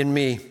work in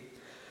me.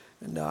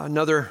 And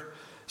another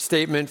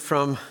statement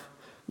from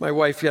my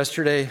wife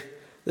yesterday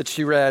that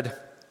she read.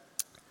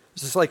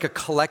 This is like a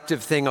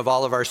collective thing of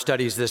all of our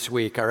studies this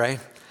week, all right?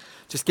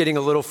 Just getting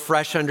a little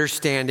fresh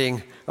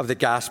understanding of the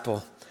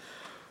gospel.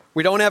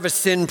 We don't have a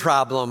sin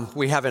problem,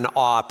 we have an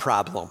awe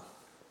problem.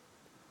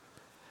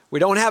 We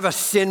don't have a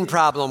sin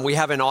problem, we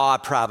have an awe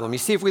problem. You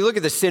see, if we look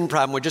at the sin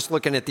problem, we're just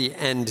looking at the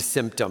end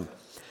symptom.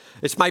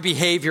 It's my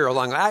behavior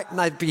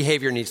my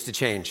behavior needs to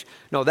change.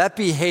 No, that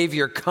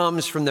behavior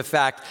comes from the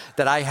fact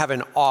that I have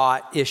an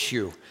awe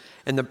issue.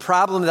 And the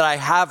problem that I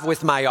have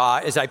with my awe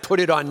is I put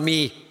it on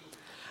me.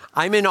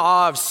 I'm in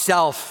awe of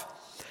self.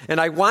 And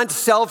I want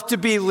self to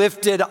be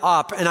lifted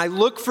up. And I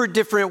look for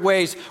different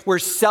ways where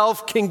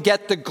self can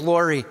get the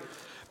glory.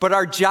 But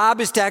our job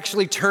is to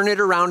actually turn it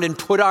around and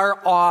put our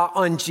awe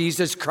on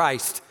Jesus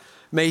Christ.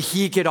 May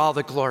he get all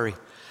the glory.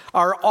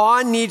 Our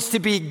awe needs to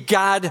be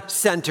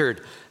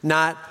God-centered,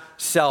 not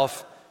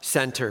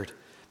self-centered.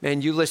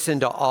 Man, you listen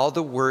to all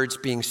the words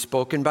being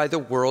spoken by the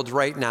world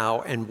right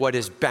now, and what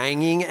is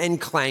banging and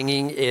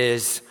clanging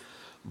is,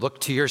 look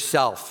to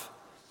yourself.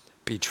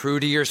 Be true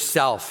to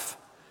yourself.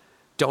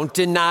 Don't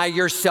deny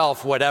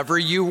yourself. Whatever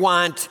you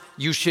want,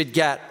 you should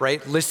get,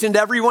 right? Listen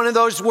to every one of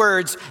those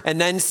words and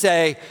then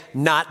say,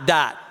 not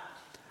that,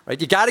 right?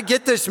 You got to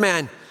get this,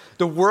 man.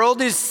 The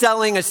world is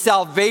selling a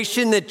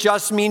salvation that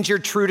just means you're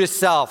true to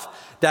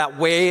self. That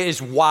way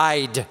is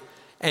wide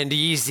and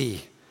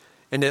easy,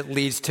 and it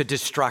leads to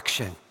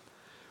destruction.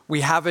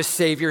 We have a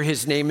Savior.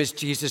 His name is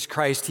Jesus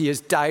Christ. He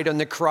has died on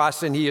the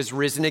cross and he has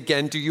risen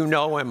again. Do you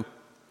know him?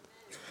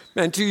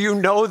 And do you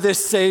know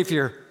this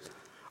Savior?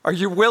 Are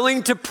you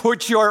willing to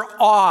put your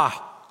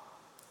awe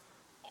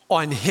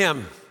on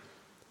him?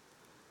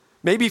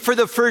 Maybe for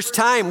the first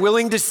time,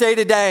 willing to say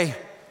today,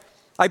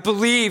 I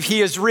believe he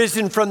has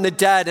risen from the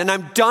dead, and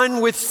I'm done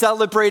with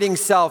celebrating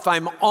self.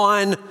 I'm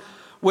on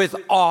with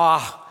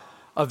awe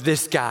of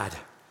this God,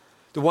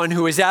 the one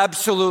who is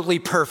absolutely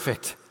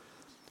perfect,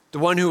 the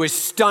one who is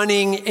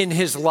stunning in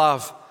his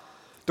love,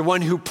 the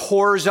one who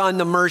pours on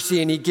the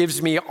mercy, and he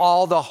gives me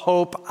all the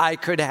hope I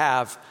could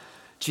have,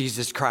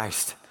 Jesus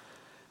Christ.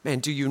 Man,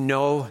 do you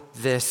know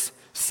this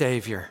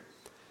Savior?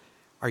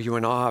 Are you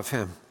in awe of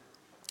him?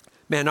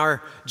 Man,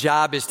 our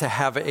job is to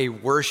have a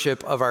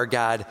worship of our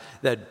God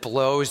that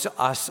blows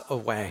us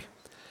away,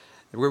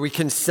 where we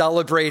can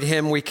celebrate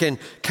him, we can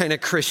kind of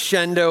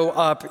crescendo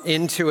up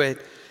into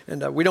it.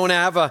 And we don't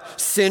have a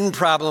sin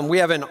problem, we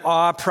have an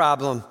awe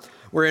problem.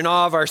 We're in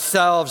awe of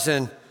ourselves,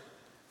 and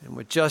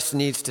what just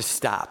needs to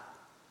stop.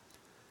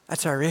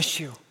 That's our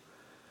issue.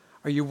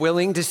 Are you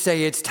willing to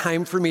say, it's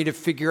time for me to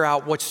figure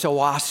out what's so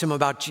awesome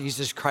about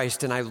Jesus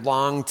Christ, and I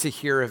long to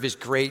hear of his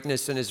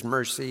greatness and his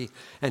mercy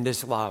and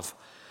his love?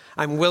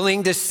 I'm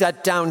willing to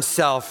set down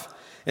self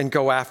and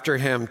go after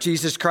him.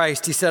 Jesus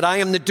Christ, he said, I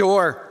am the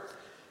door.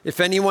 If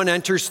anyone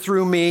enters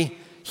through me,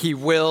 he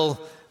will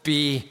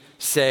be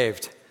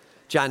saved.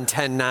 John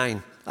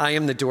 10:9. I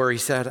am the door, he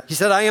said. He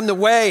said, I am the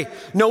way.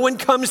 No one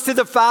comes to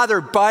the Father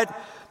but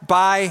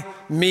by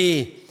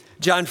me.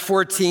 John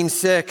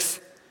 14:6.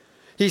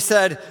 He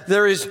said,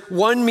 there is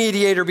one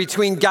mediator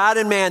between God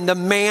and man, the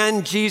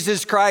man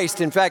Jesus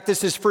Christ. In fact,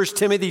 this is 1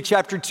 Timothy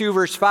chapter 2,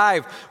 verse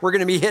 5. We're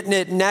going to be hitting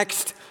it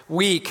next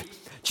week.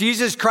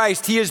 Jesus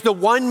Christ, he is the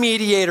one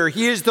mediator.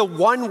 He is the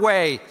one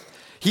way.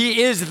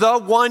 He is the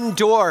one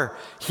door.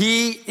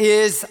 He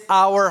is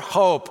our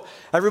hope.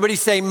 Everybody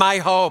say, my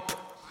hope.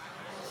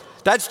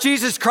 That's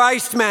Jesus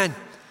Christ, man.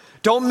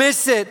 Don't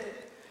miss it.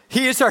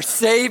 He is our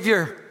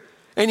Savior.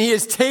 And he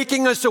is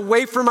taking us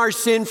away from our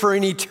sin for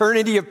an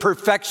eternity of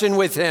perfection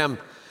with him.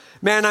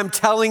 Man, I'm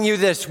telling you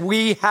this,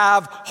 we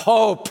have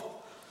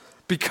hope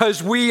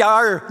because we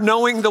are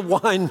knowing the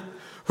one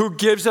who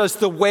gives us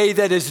the way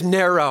that is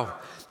narrow,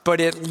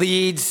 but it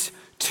leads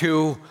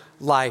to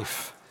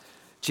life.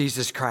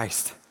 Jesus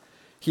Christ.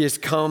 He has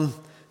come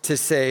to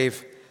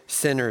save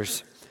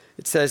sinners.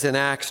 It says in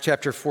Acts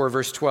chapter 4,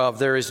 verse 12,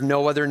 there is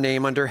no other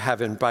name under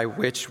heaven by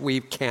which we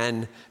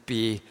can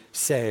be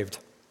saved.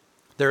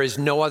 There is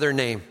no other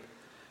name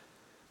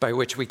by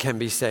which we can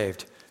be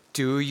saved.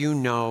 Do you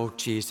know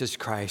Jesus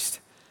Christ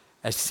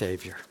as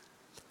Savior?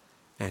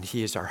 And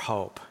he is our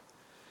hope.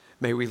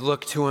 May we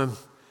look to him.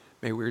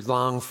 May we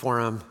long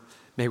for him.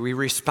 May we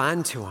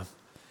respond to him.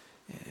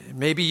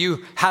 Maybe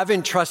you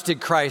haven't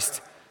trusted Christ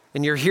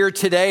and you're here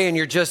today and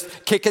you're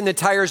just kicking the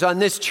tires on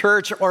this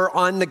church or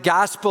on the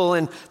gospel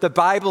and the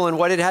Bible and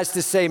what it has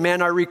to say.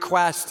 Man, our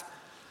request,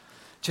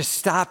 just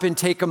stop and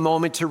take a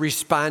moment to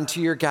respond to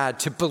your God,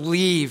 to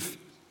believe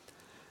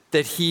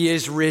that he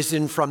is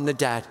risen from the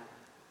dead.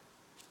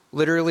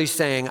 Literally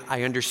saying,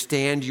 I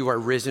understand you are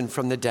risen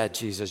from the dead,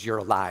 Jesus. You're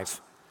alive.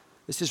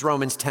 This is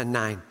Romans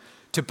 10:9.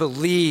 To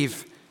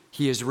believe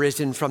he is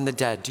risen from the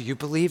dead. Do you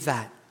believe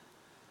that?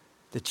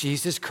 That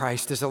Jesus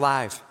Christ is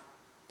alive?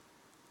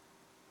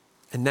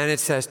 And then it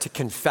says to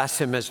confess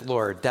him as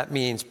Lord. That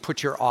means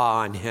put your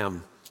awe on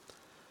him.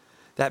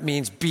 That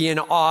means be in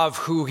awe of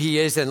who he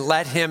is and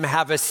let him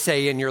have a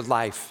say in your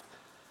life.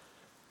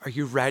 Are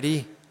you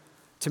ready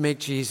to make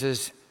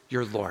Jesus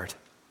your Lord?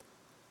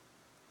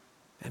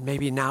 And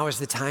maybe now is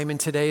the time and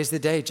today is the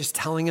day. Just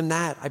telling him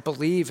that. I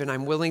believe and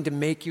I'm willing to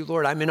make you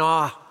Lord. I'm in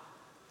awe.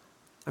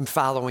 I'm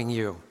following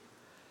you.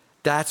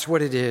 That's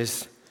what it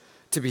is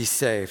to be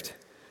saved.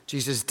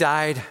 Jesus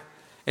died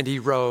and he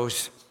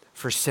rose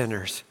for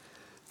sinners,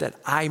 that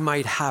I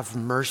might have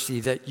mercy,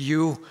 that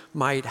you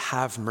might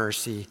have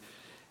mercy.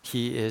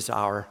 He is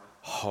our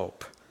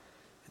hope.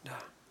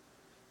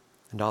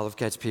 And all of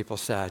God's people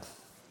said,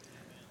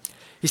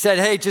 he said,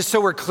 hey, just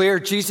so we're clear,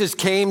 Jesus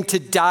came to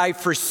die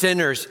for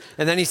sinners.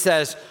 And then he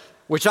says,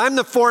 which I'm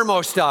the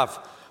foremost of.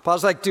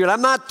 Paul's like, dude,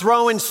 I'm not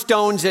throwing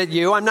stones at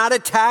you. I'm not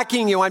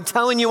attacking you. I'm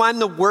telling you I'm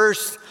the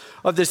worst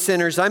of the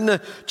sinners. I'm the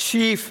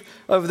chief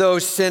of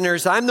those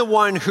sinners. I'm the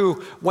one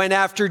who went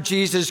after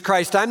Jesus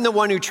Christ. I'm the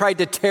one who tried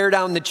to tear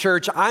down the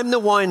church. I'm the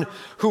one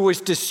who was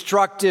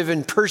destructive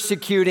and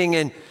persecuting.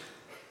 And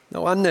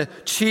no, I'm the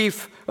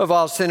chief of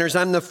all sinners.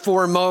 I'm the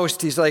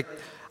foremost. He's like,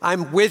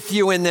 I'm with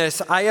you in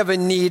this. I have a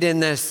need in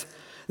this. And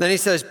then he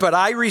says, but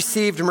I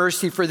received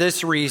mercy for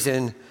this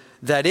reason,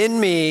 that in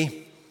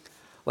me,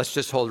 let's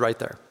just hold right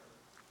there.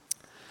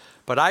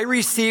 But I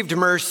received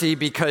mercy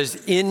because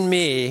in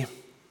me,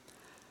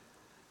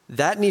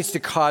 that needs to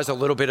cause a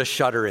little bit of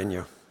shudder in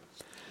you.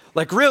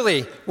 Like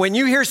really, when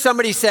you hear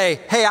somebody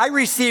say, hey, I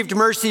received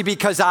mercy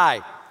because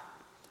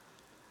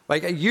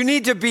you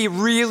need to be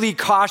really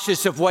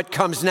cautious of what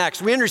comes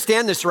next. We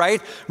understand this,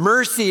 right?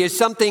 Mercy is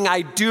something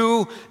I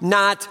do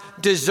not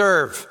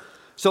deserve.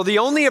 So the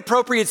only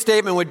appropriate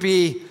statement would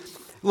be,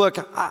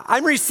 look,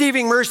 I'm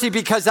receiving mercy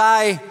because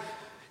I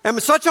am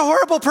such a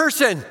horrible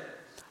person.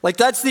 Like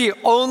that's the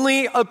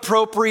only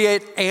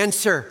appropriate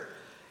answer.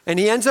 And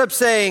he ends up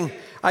saying,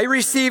 I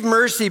receive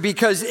mercy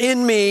because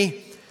in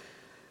me,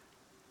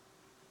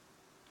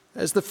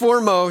 as the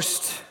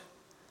foremost,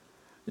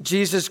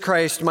 Jesus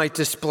Christ might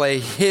display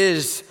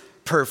his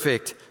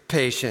perfect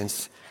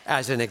patience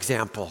as an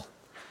example.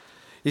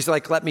 He's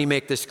like, let me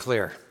make this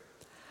clear.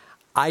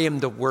 I am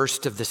the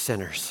worst of the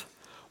sinners.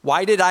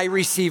 Why did I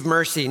receive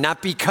mercy?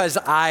 Not because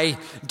I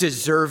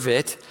deserve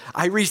it.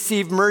 I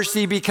receive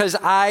mercy because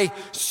I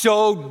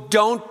so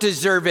don't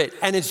deserve it.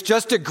 And it's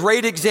just a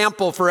great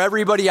example for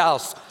everybody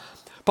else.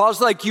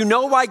 Paul's like, you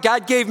know why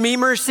God gave me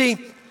mercy?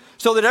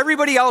 So that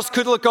everybody else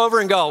could look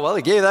over and go, well,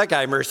 he gave that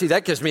guy mercy.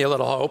 That gives me a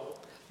little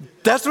hope.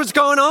 That's what's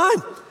going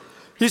on.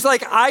 He's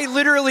like, I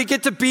literally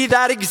get to be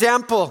that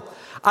example.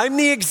 I'm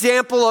the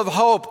example of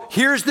hope.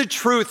 Here's the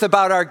truth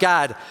about our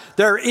God.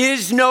 There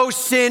is no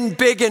sin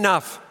big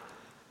enough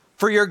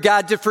for your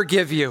God to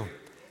forgive you.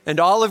 And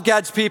all of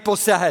God's people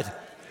said,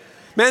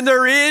 man,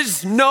 there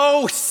is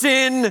no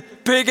sin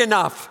big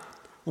enough.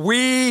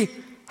 We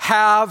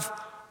have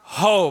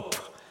hope.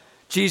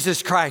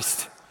 Jesus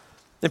Christ.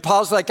 And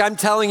Paul's like, I'm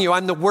telling you,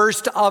 I'm the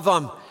worst of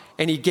them.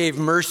 And he gave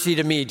mercy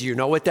to me. Do you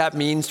know what that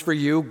means for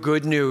you?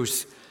 Good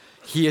news.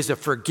 He is a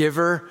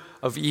forgiver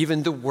of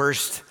even the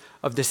worst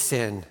of the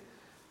sin.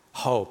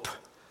 Hope.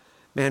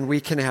 Man,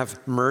 we can have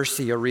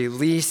mercy, a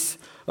release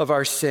of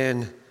our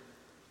sin,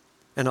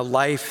 and a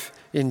life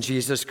in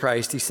Jesus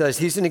Christ. He says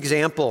he's an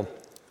example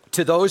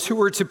to those who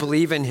were to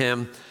believe in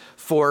him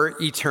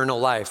for eternal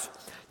life.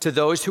 To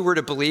those who were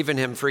to believe in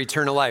him for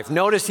eternal life.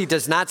 Notice he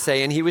does not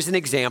say, and he was an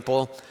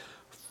example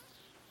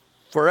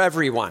for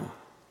everyone.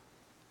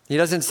 He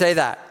doesn't say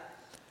that.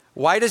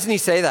 Why doesn't he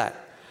say that?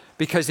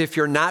 Because if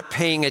you're not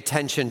paying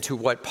attention to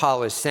what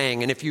Paul is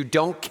saying, and if you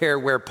don't care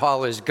where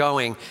Paul is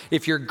going,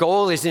 if your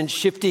goal isn't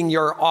shifting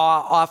your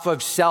awe off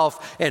of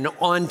self and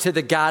onto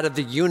the God of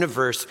the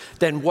universe,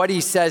 then what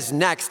he says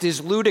next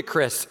is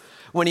ludicrous.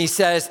 When he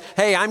says,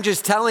 hey, I'm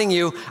just telling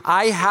you,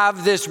 I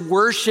have this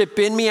worship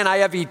in me and I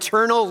have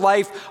eternal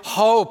life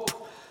hope.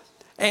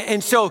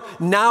 And so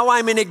now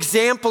I'm an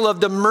example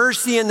of the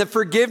mercy and the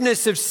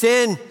forgiveness of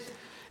sin.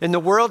 And the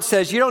world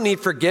says, you don't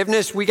need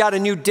forgiveness. We got a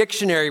new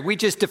dictionary. We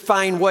just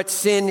define what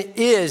sin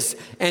is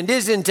and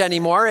isn't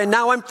anymore. And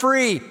now I'm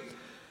free.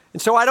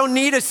 And so I don't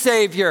need a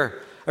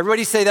savior.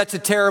 Everybody say that's a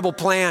terrible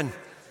plan.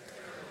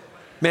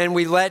 Man,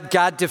 we let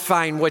God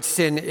define what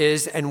sin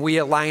is and we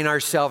align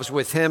ourselves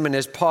with him. And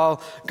as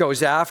Paul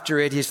goes after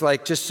it, he's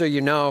like, just so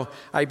you know,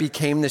 I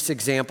became this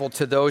example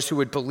to those who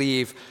would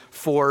believe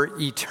for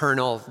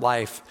eternal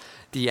life.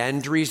 The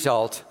end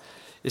result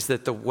is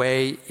that the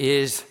way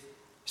is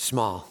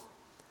small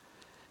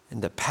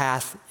and the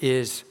path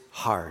is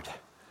hard,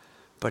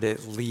 but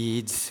it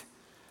leads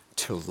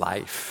to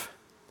life,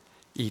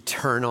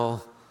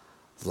 eternal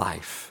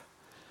life,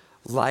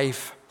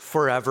 life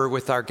forever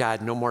with our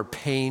God. No more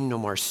pain, no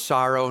more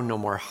sorrow, no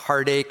more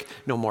heartache,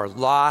 no more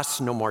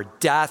loss, no more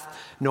death,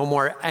 no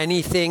more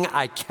anything.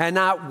 I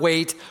cannot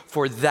wait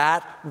for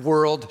that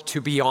world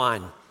to be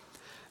on.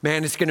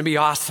 Man, it's going to be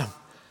awesome.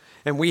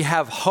 And we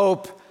have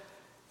hope,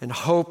 and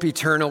hope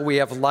eternal. We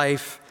have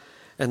life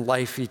and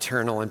life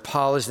eternal. And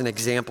Paul is an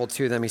example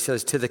to them. He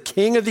says, to the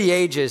King of the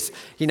ages,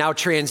 he now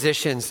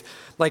transitions.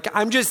 Like,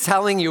 I'm just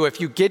telling you,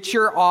 if you get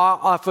your awe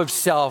off of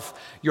self,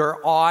 your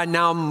awe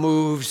now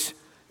moves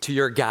to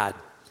your God.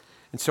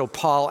 And so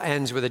Paul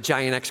ends with a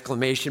giant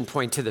exclamation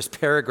point to this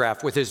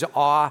paragraph with his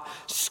awe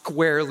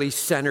squarely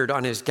centered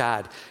on his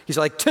God. He's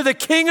like, to the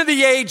King of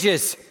the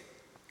ages,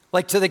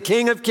 like to the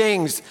King of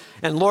kings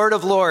and Lord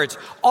of lords,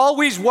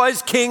 always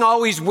was king,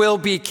 always will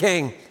be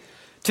king.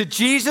 To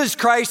Jesus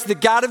Christ, the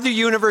God of the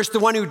universe, the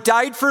one who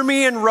died for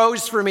me and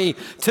rose for me,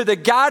 to the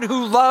God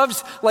who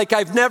loves like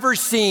I've never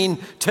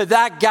seen, to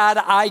that God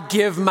I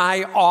give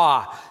my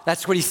awe.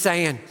 That's what he's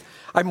saying.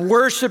 I'm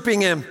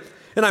worshiping him.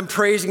 And I'm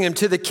praising him,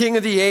 to the King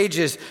of the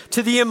ages,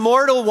 to the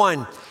immortal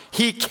one.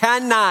 He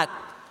cannot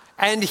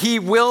and he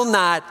will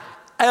not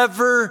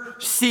ever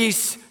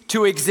cease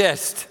to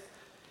exist.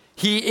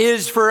 He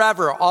is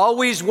forever,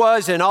 always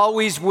was and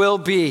always will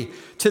be.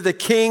 To the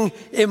King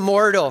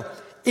immortal,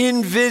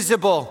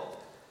 invisible.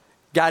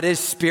 God is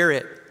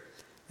spirit.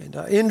 And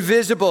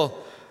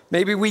invisible,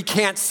 maybe we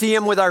can't see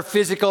him with our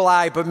physical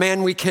eye, but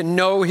man, we can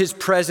know his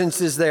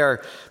presence is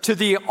there. To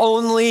the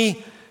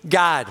only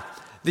God.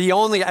 The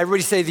only,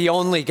 everybody say the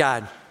only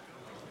God.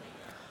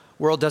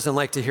 World doesn't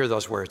like to hear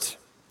those words.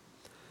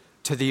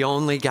 To the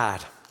only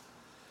God,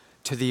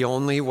 to the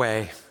only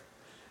way,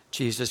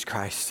 Jesus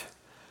Christ.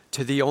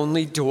 To the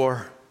only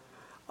door,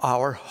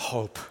 our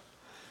hope.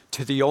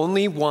 To the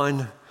only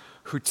one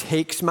who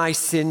takes my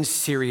sin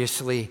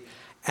seriously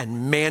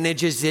and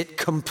manages it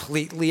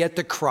completely at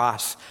the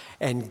cross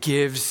and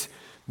gives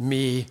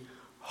me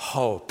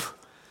hope.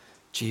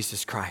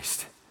 Jesus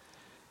Christ.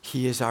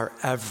 He is our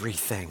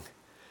everything.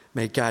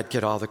 May God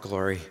get all the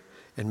glory,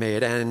 and may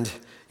it end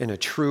in a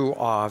true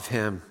awe of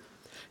him.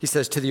 He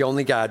says, to the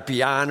only God,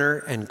 be honor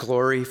and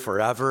glory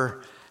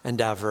forever and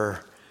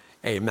ever.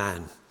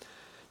 Amen.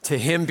 To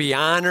him be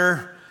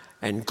honor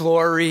and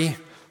glory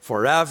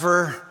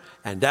forever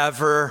and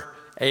ever.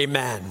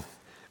 Amen.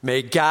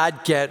 May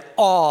God get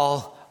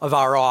all of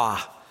our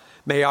awe.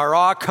 May our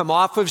awe come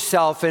off of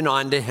self and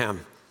onto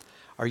him.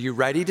 Are you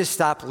ready to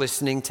stop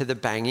listening to the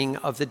banging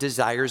of the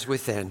desires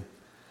within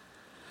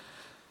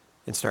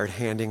and start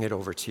handing it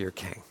over to your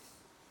King?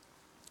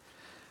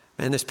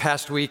 And this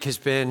past week has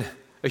been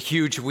a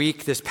huge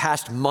week. This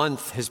past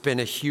month has been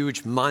a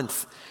huge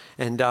month.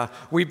 And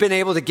we've been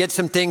able to get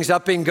some things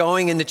up and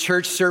going in the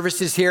church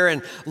services here,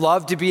 and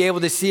love to be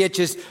able to see it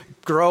just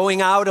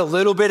growing out a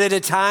little bit at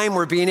a time.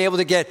 We're being able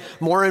to get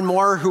more and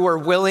more who are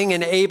willing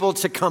and able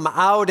to come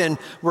out, and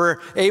we're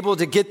able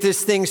to get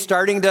this thing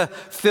starting to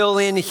fill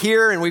in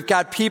here. And we've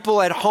got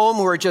people at home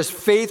who are just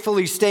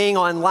faithfully staying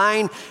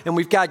online, and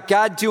we've got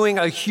God doing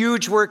a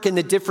huge work in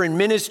the different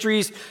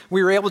ministries.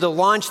 We were able to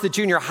launch the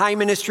junior high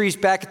ministries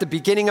back at the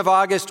beginning of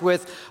August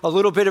with a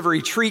little bit of a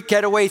retreat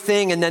getaway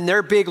thing, and then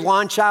their big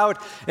launch out.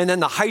 And then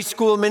the high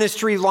school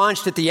ministry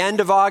launched at the end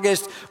of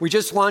August. We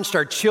just launched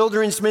our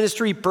children's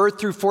ministry, birth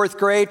through fourth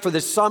grade, for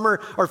the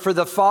summer or for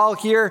the fall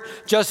here.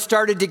 Just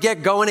started to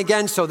get going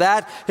again. So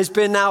that has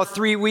been now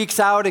 3 weeks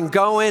out and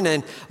going,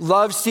 and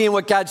love seeing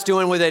what God's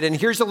doing with it. And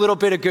here's a little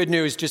bit of good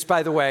news, just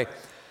by the way.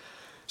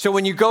 So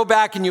when you go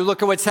back and you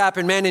look at what's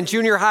happened, man, in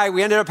junior high,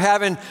 we ended up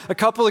having a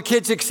couple of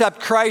kids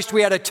accept Christ.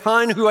 We had a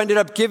ton who ended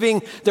up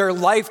giving their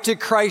life to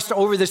Christ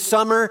over the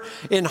summer.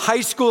 In high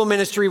school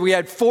ministry, we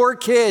had 4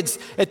 kids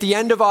at the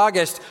end of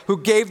August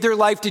who gave their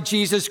life to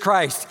Jesus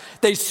Christ.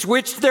 They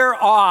switched their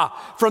awe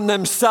from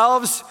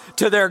themselves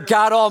to their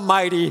God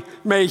Almighty.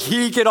 May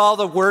he get all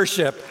the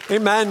worship.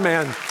 Amen,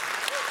 man.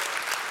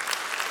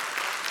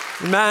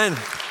 Amen.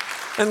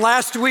 And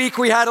last week,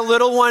 we had a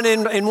little one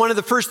in one of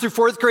the first through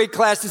fourth grade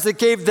classes that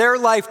gave their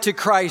life to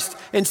Christ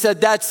and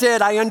said, that's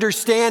it, I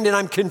understand, and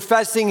I'm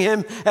confessing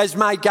him as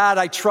my God.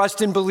 I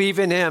trust and believe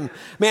in him.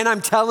 Man, I'm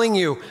telling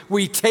you,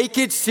 we take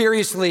it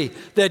seriously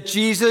that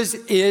Jesus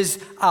is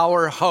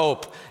our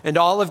hope. And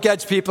all of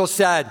God's people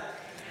said,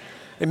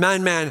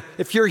 amen, man.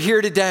 If you're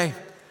here today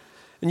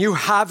and you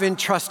haven't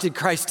trusted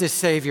Christ as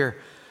Savior,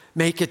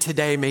 make it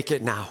today, make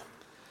it now.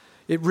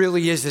 It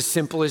really is as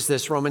simple as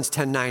this, Romans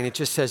 10:9. It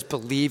just says,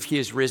 believe he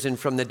is risen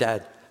from the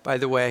dead. By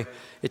the way,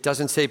 it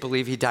doesn't say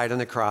believe he died on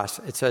the cross.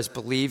 It says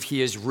believe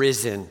he is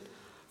risen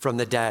from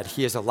the dead.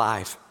 He is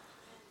alive.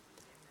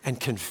 and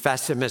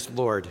confess him as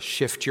Lord.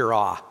 Shift your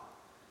awe.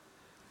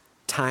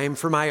 Time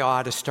for my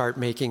awe to start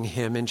making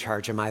him in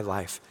charge of my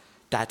life.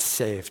 That's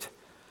saved.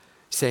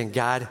 Saying,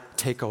 God,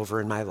 take over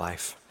in my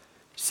life.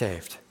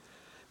 Saved.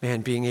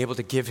 Man, being able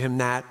to give him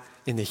that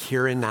in the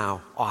here and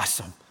now,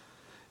 awesome.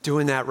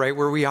 Doing that right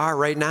where we are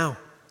right now.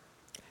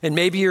 And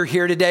maybe you're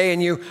here today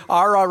and you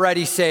are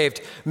already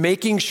saved,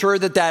 making sure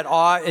that that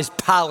awe is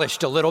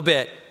polished a little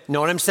bit. You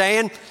know what I'm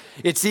saying?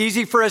 It's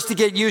easy for us to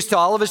get used to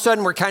all of a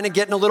sudden we're kind of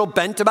getting a little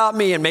bent about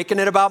me and making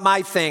it about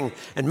my thing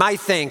and my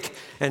think.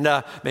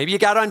 And maybe you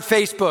got on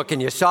Facebook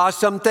and you saw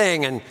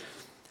something and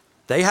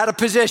they had a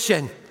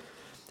position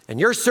and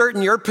you're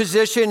certain your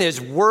position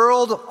is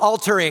world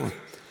altering.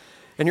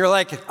 And you're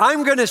like,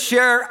 I'm going to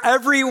share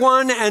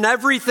everyone and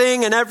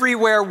everything and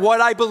everywhere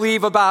what I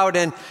believe about.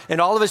 And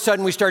all of a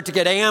sudden we start to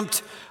get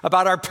amped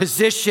about our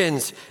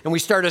positions and we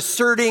start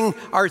asserting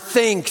our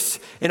thinks.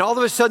 And all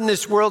of a sudden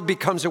this world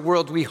becomes a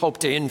world we hope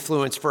to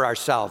influence for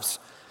ourselves.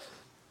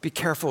 Be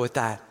careful with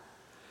that.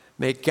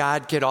 May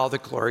God get all the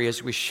glory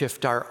as we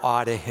shift our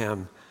awe to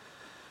him.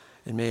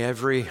 And may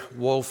every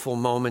woeful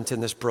moment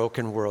in this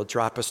broken world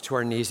drop us to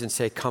our knees and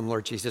say, come,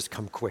 Lord Jesus,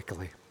 come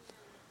quickly.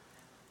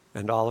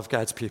 And all of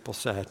God's people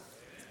said,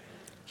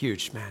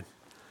 huge, man.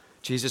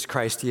 Jesus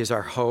Christ, he is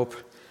our hope.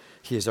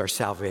 He is our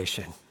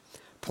salvation.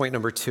 Point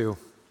number 2,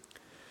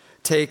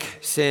 take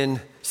sin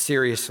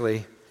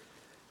seriously.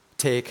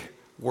 Take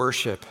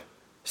worship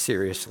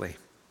seriously.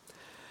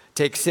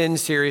 Take sin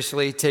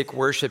seriously. Take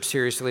worship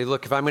seriously.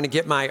 Look, if I'm going to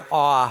get my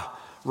awe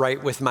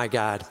right with my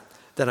God,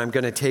 then I'm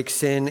going to take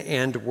sin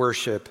and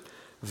worship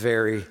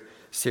very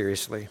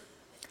seriously.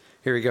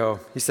 Here we go.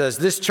 He says,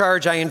 this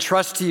charge I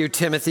entrust to you,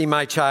 Timothy,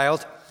 my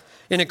child,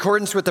 in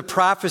accordance with the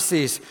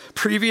prophecies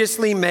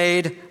previously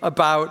made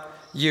about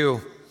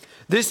you.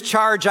 This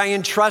charge I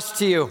entrust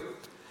to you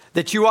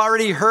that you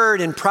already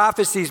heard in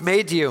prophecies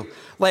made to you.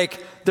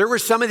 Like there were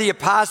some of the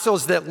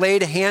apostles that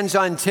laid hands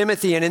on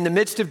Timothy, and in the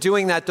midst of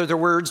doing that,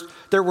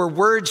 there were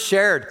words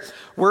shared,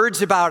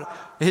 words about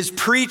his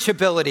preach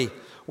ability,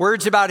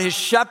 words about his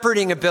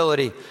shepherding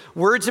ability,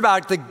 words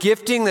about the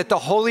gifting that the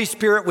Holy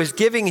Spirit was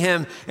giving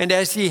him. And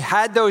as he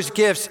had those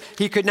gifts,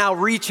 he could now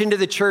reach into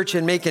the church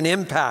and make an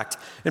impact.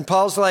 And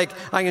Paul's like,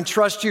 I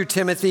entrust you,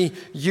 Timothy,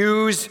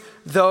 use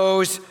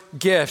those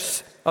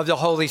gifts of the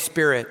Holy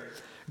Spirit.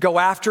 Go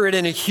after it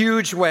in a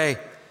huge way.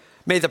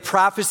 May the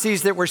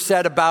prophecies that were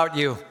said about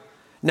you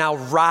now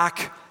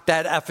rock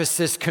that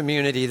Ephesus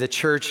community, the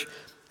church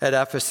at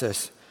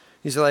Ephesus.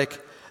 He's like,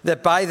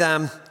 that by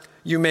them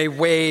you may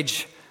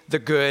wage the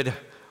good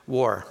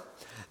war.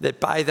 That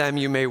by them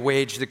you may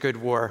wage the good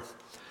war.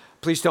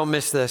 Please don't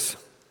miss this.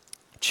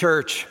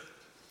 Church,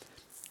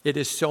 it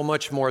is so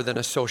much more than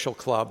a social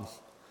club.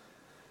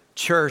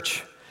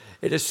 Church,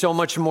 it is so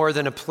much more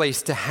than a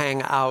place to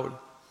hang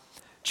out.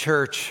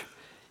 Church,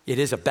 it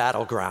is a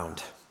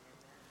battleground.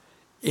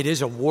 It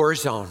is a war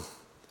zone.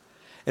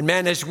 And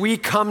man, as we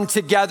come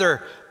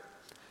together,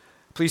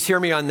 please hear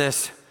me on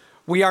this.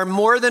 We are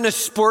more than a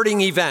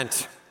sporting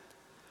event.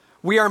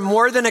 We are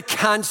more than a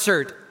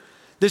concert.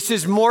 This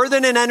is more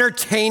than an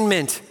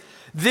entertainment.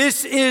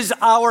 This is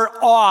our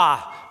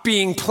awe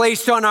being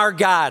placed on our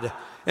God.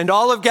 And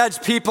all of God's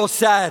people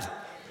said,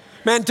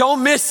 man,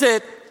 don't miss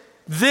it.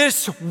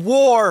 This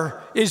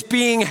war is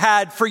being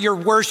had for your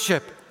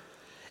worship.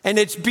 And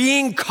it's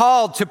being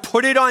called to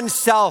put it on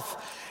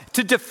self,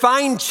 to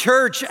define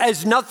church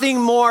as nothing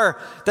more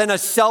than a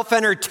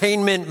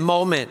self-entertainment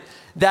moment.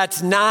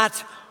 That's not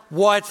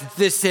what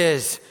this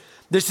is.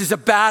 This is a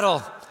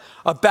battle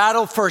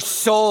for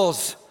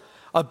souls,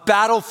 a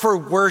battle for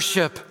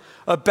worship,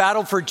 a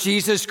battle for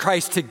Jesus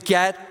Christ to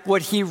get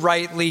what he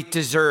rightly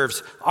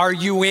deserves. Are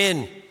you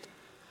in?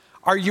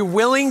 Are you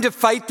willing to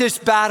fight this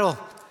battle?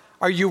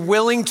 Are you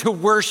willing to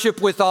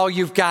worship with all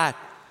you've got?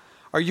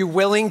 Are you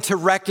willing to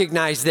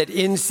recognize that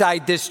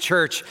inside this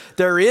church,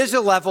 there is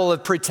a level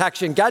of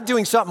protection? God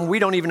doing something we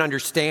don't even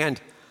understand.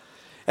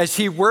 As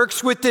he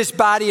works with this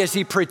body, as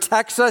he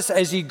protects us,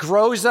 as he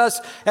grows us,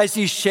 as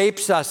he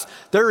shapes us,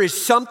 there is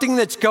something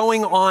that's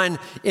going on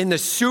in the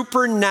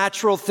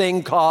supernatural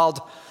thing called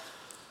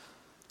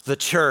the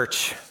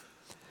church.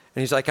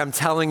 And he's like, I'm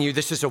telling you,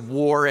 this is a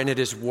war and it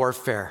is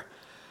warfare.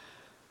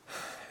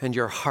 And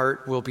your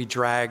heart will be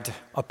dragged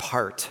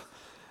apart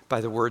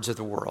by the words of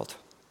the world.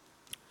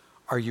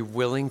 Are you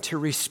willing to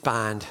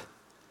respond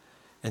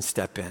and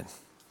step in?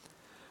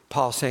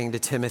 Paul saying to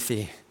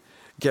Timothy,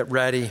 get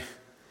ready.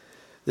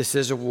 This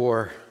is a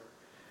war,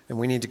 and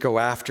we need to go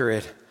after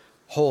it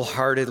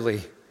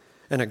wholeheartedly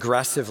and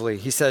aggressively.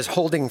 He says,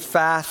 holding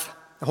fast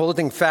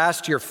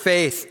your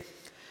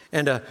faith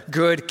and a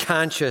good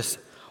conscience.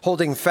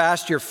 Holding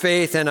fast your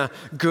faith and a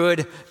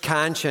good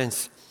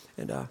conscience.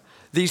 And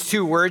these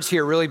two words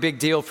here, really big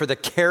deal for the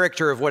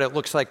character of what it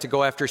looks like to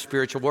go after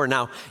spiritual war.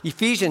 Now,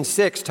 Ephesians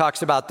 6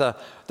 talks about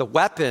the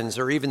weapons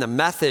or even the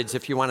methods,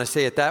 if you want to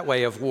say it that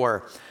way, of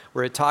war,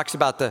 where it talks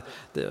about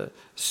the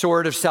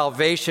sword of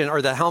salvation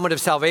or the helmet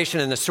of salvation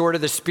and the sword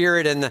of the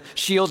Spirit and the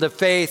shield of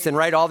faith and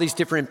all these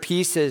different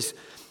pieces.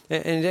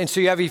 And so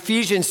you have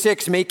Ephesians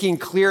 6 making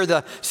clear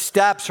the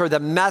steps or the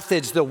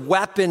methods, the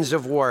weapons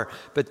of war.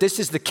 But this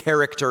is the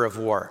character of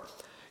war.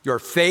 Your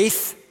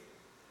faith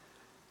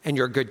and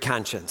your good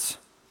conscience.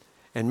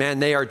 And man,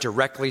 they are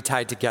directly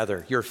tied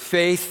together. Your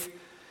faith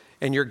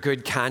and your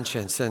good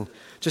conscience. And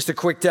just a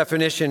quick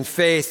definition,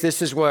 faith,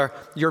 this is where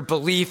your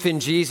belief in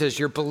Jesus,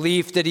 your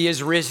belief that he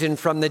is risen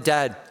from the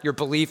dead, your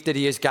belief that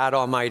he is God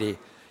Almighty,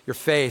 your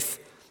faith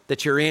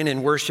that you're in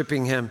and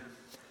worshiping him,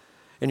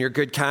 and your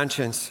good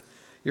conscience,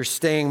 you're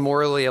staying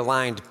morally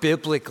aligned,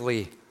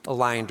 biblically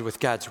aligned with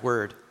God's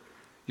word.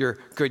 Your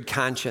good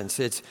conscience,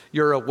 it's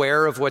you're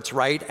aware of what's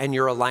right and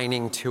you're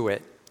aligning to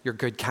it, your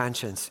good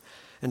conscience.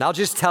 And I'll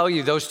just tell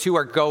you, those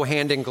two go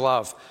hand in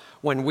glove.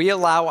 When we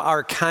allow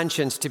our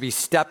conscience to be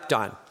stepped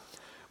on,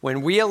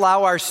 when we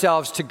allow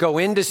ourselves to go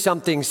into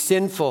something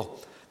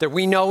sinful that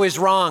we know is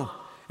wrong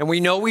and we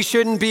know we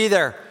shouldn't be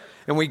there,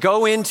 and we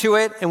go into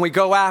it and we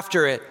go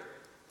after it,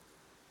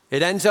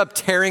 it ends up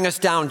tearing us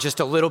down just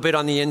a little bit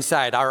on the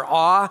inside. Our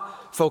awe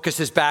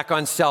focuses back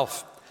on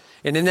self.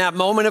 And in that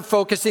moment of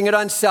focusing it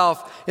on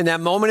self, in that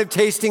moment of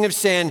tasting of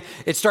sin,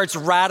 it starts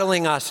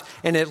rattling us,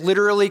 and it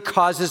literally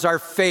causes our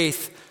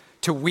faith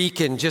to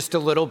weaken just a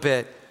little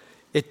bit.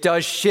 It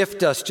does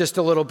shift us just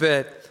a little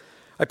bit.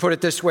 I put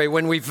it this way,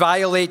 when we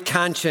violate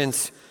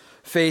conscience,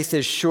 faith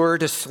is sure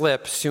to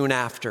slip soon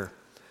after.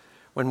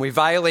 When we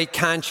violate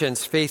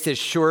conscience, faith is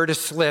sure to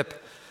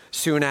slip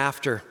soon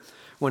after.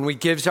 When we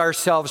give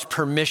ourselves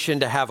permission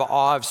to have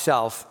awe of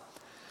self,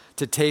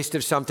 to taste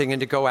of something and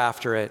to go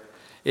after it,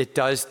 it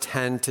does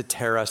tend to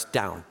tear us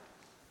down.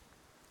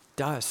 It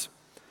does.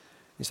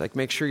 He's like,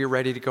 make sure you're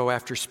ready to go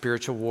after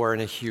spiritual war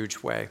in a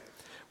huge way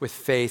with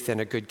faith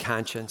and a good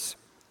conscience.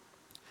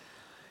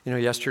 You know,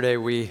 yesterday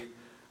we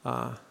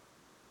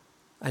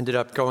ended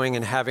up going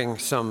and having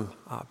some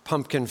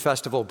pumpkin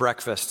festival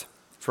breakfast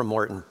from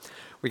Morton.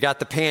 We got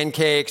the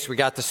pancakes, we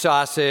got the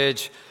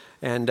sausage,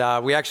 and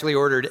we actually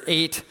ordered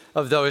 8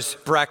 of those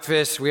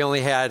breakfasts. We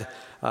only had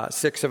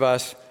 6 of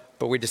us,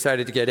 but we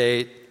decided to get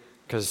 8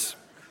 because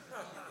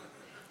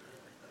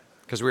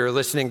we were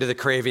listening to the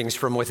cravings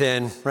from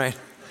within, right?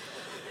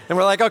 And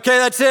we're like, okay,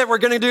 that's it. We're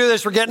going to do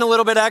this. We're getting a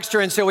little bit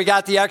extra. And so we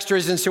got the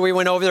extras. And so we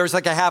went over. There was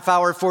like a half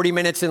hour, 40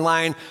 minutes in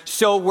line.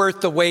 So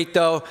worth the wait,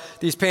 though.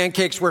 These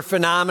pancakes were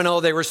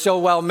phenomenal. They were so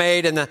well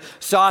made. And the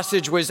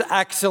sausage was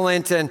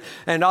excellent. And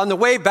on the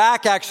way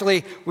back,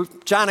 actually,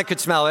 Jonna could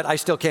smell it. I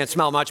still can't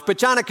smell much. But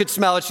Jonna could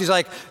smell it. She's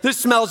like, this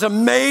smells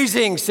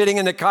amazing, sitting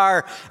in the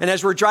car. And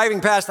as we're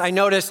driving past, I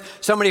noticed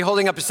somebody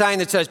holding up a sign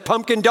that says,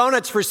 pumpkin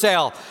donuts for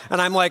sale.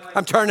 And I'm like,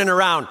 I'm turning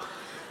around.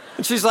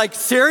 And she's like,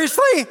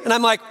 seriously? And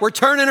I'm like, we're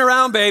turning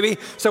around, baby.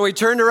 So we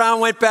turned around,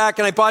 went back,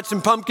 and I bought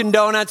some pumpkin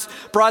donuts,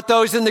 brought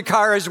those in the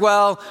car as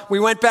well. We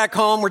went back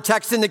home. We're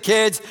texting the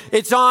kids.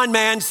 It's on,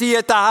 man. See you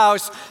at the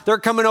house. They're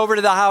coming over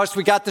to the house.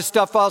 We got the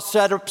stuff all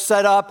set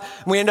up.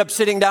 And we end up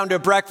sitting down to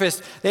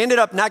breakfast. They ended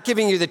up not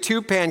giving you the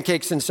 2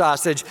 pancakes and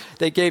sausage.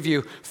 They gave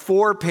you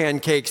 4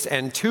 pancakes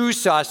and 2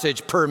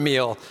 sausage per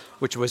meal,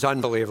 which was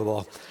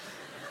unbelievable.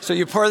 So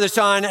you pour this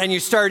on, and you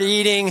start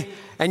eating,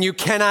 and you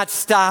cannot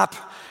stop.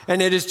 And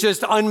it is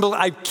just unbelievable.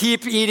 I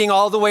keep eating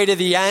all the way to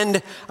the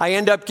end. I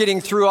end up getting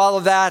through all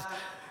of that,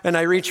 and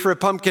I reach for a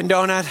pumpkin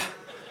donut.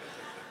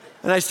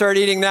 And I start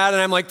eating that,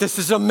 and I'm like, this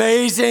is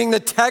amazing.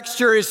 The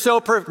texture is so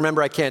perfect.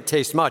 Remember, I can't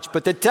taste much,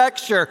 but the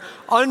texture,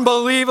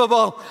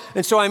 unbelievable.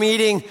 And so I'm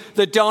eating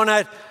the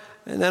donut,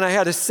 and then I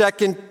had a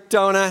second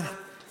donut.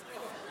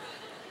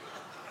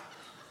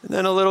 And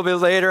then a little bit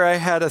later, I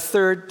had a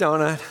third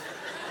donut.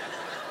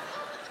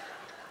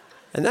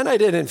 And then I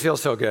didn't feel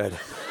so good.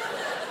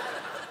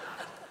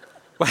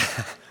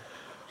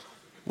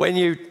 When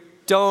you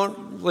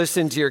don't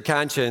listen to your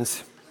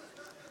conscience,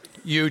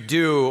 you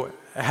do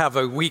have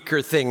a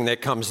weaker thing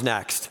that comes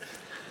next.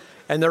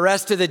 And the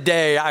rest of the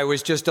day, I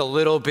was just a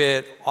little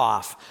bit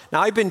off.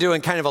 Now, I've been doing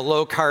kind of a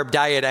low-carb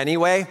diet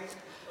anyway.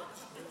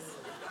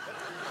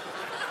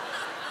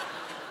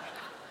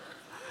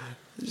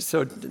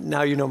 So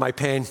now you know my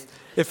pain.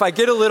 If I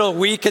get a little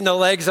weak in the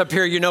legs up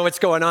here, you know what's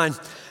going on.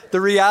 The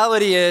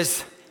reality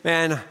is,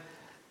 man,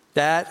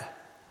 that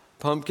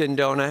pumpkin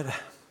donut,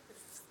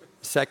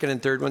 second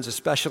and third ones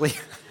especially,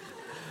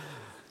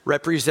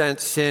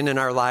 represent sin in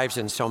our lives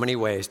in so many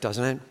ways,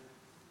 doesn't it?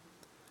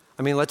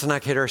 I mean, let's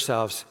not kid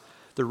ourselves.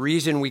 The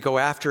reason we go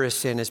after a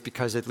sin is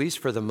because, at least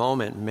for the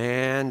moment,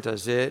 man,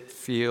 does it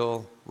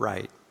feel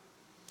right.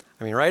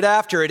 I mean, right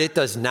after it, it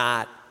does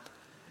not.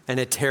 And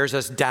it tears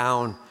us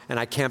down. And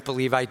I can't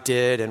believe I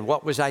did. And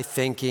what was I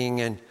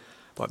thinking?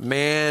 But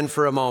man,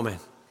 for a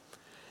moment,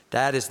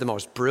 that is the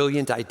most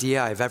brilliant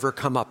idea I've ever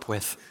come up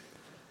with.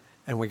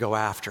 And we go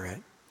after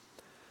it.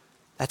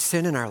 That's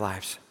sin in our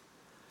lives.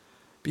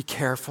 Be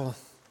careful.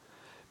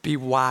 Be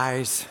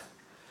wise.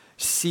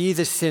 See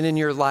the sin in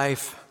your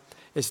life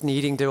as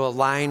needing to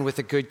align with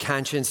a good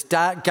conscience.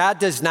 God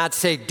does not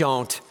say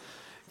don't.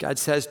 God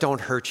says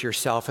don't hurt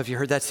yourself. Have you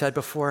heard that said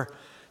before?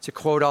 It's a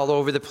quote all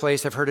over the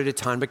place. I've heard it a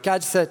ton. But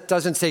God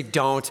doesn't say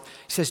don't. He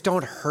says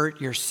don't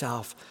hurt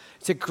yourself.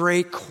 It's a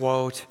great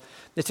quote.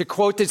 It's a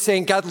quote that's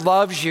saying God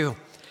loves you.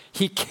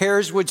 He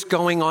cares what's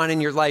going on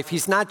in your life.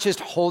 He's not just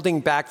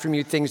holding back from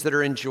you things that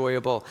are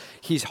enjoyable.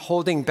 He's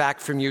holding back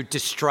from you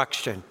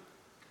destruction.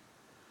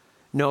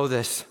 Know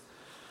this.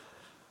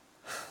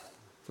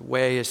 The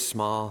way is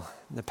small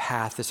and the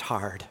path is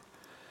hard,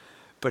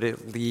 but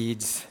it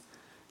leads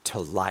to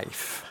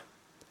life.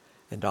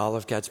 And all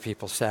of God's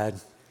people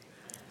said,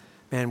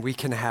 man, we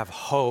can have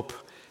hope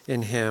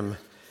in him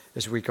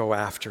as we go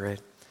after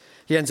it.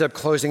 He ends up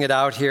closing it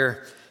out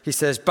here. He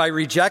says, by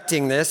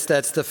rejecting this,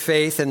 that's the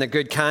faith and the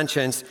good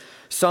conscience,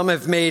 some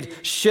have made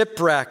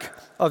shipwreck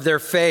of their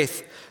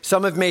faith.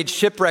 Some have made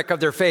shipwreck of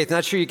their faith.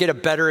 Not sure you get a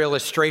better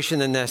illustration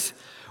than this.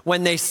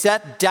 When they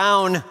set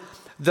down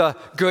the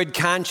good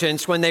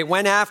conscience, when they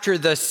went after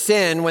the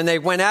sin, when they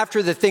went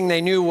after the thing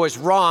they knew was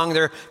wrong,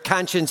 their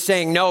conscience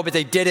saying no, but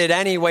they did it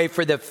anyway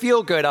for the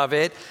feel good of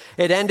it,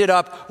 it ended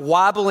up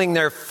wobbling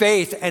their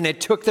faith, and it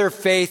took their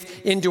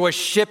faith into a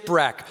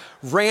shipwreck,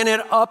 ran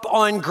it up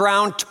on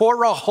ground,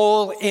 tore a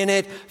hole in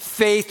it.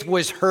 Faith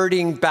was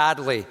hurting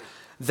badly.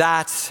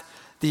 That's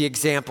the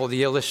example to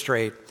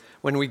illustrate.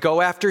 When we go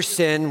after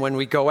sin, when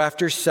we go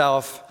after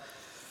self,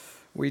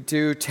 we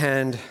do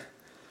tend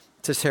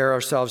to tear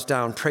ourselves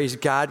down. Praise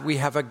God, we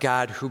have a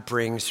God who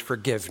brings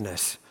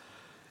forgiveness.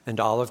 And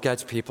all of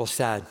God's people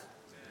said,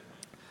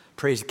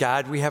 praise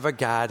God, we have a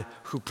God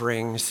who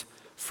brings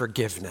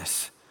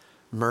forgiveness,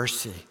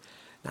 mercy,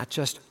 not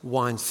just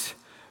once,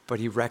 but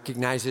he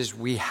recognizes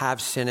we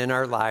have sin in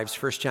our lives.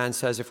 1 John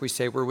says if we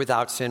say we're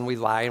without sin, we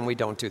lie and we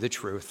don't do the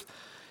truth.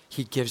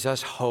 He gives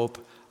us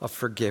hope of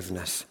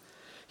forgiveness.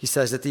 He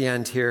says at the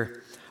end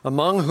here,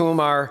 among whom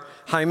are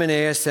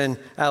Hymenaeus and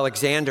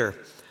Alexander.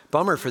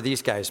 Bummer for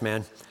these guys,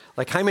 man.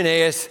 Like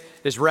Hymenaeus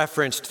is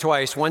referenced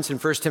twice, once in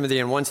 1 Timothy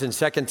and once in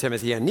 2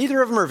 Timothy, and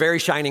neither of them are very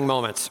shining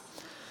moments.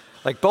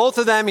 Like both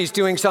of them, he's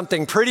doing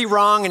something pretty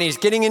wrong, and he's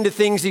getting into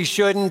things he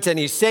shouldn't, and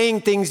he's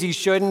saying things he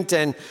shouldn't.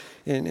 And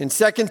in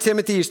 2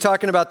 Timothy, he's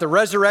talking about the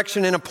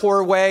resurrection in a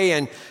poor way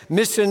and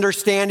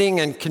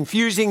misunderstanding and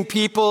confusing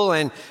people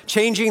and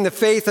changing the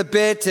faith a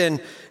bit. And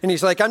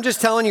he's like, I'm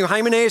just telling you,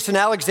 Hymenaeus and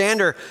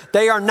Alexander,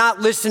 they are not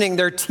listening.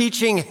 They're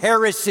teaching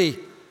heresy.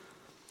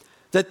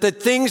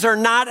 That things are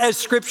not as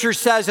Scripture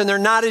says and they're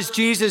not as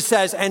Jesus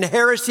says, and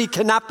heresy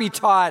cannot be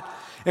taught,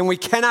 and we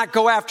cannot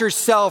go after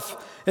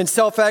self and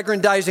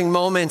self-aggrandizing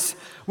moments.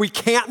 We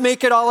can't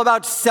make it all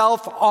about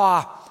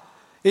self-awe.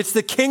 It's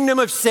the kingdom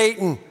of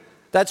Satan.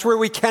 That's where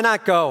we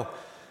cannot go.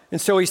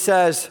 And so he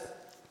says,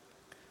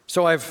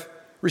 so I've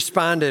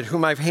responded,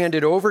 whom I've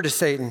handed over to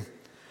Satan,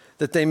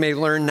 that they may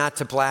learn not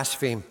to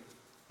blaspheme.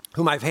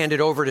 Whom I've handed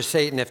over to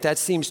Satan. If that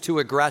seems too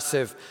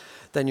aggressive,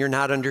 then you're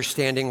not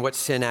understanding what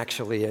sin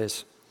actually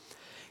is.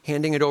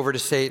 Handing it over to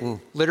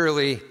Satan.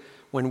 Literally,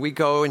 when we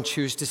go and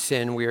choose to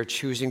sin, we are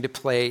choosing to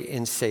play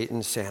in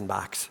Satan's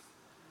sandbox.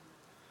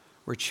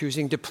 We're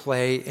choosing to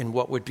play in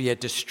what would be a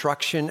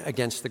destruction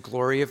against the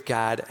glory of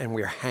God, and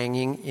we're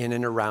hanging in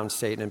and around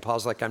Satan. And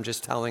Paul's like, I'm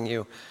just telling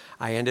you,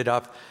 I ended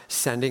up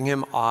sending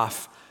him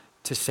off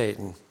to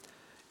Satan.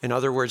 In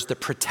other words, the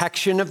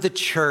protection of the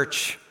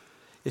church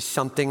is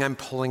something I'm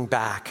pulling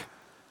back.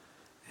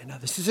 And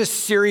this is a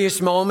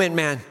serious moment,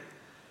 man.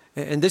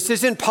 And this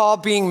isn't Paul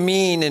being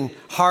mean and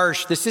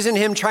harsh. This isn't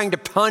him trying to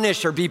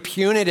punish or be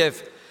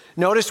punitive.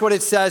 Notice what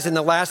it says in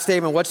the last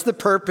statement. What's the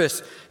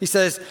purpose? He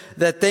says,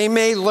 that they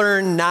may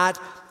learn not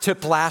to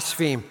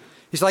blaspheme.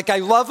 He's like, I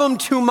love them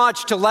too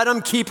much to let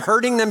them keep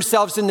hurting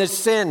themselves in this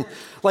sin.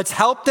 Let's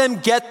help them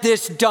get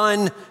this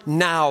done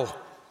now.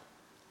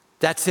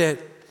 That's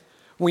it.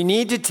 We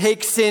need to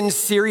take sin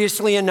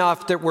seriously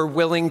enough that we're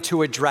willing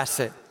to address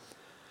it.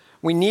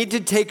 We need to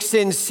take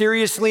sin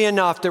seriously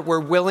enough that we're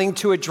willing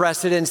to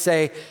address it and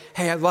say,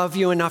 hey, I love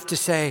you enough to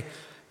say,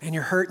 man,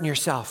 you're hurting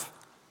yourself.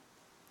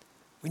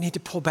 We need to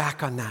pull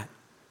back on that.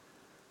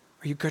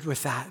 Are you good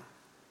with that?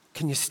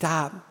 Can you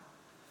stop?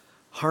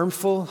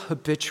 Harmful,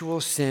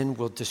 habitual sin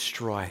will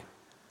destroy.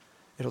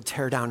 It'll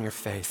tear down your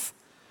faith.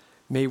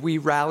 May we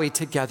rally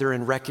together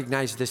and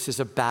recognize this is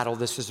a battle,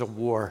 this is a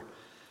war.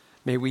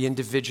 May we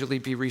individually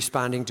be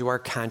responding to our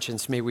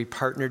conscience. May we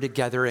partner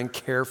together and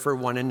care for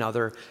one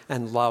another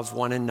and love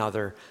one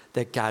another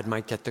that God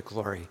might get the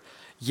glory.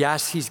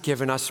 Yes, he's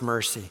given us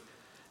mercy.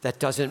 That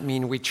doesn't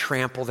mean we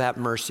trample that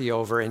mercy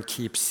over and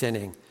keep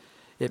sinning.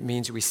 It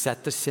means we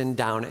set the sin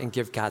down and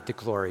give God the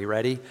glory.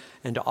 Ready?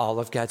 And all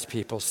of God's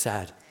people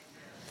said,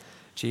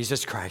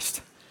 Jesus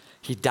Christ,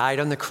 he died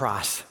on the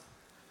cross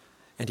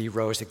and he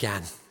rose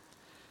again.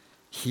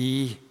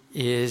 He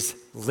is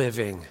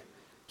living.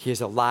 He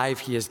is alive.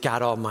 He is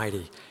God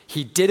Almighty.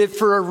 He did it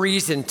for a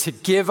reason, to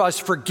give us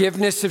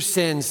forgiveness of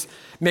sins.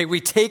 May we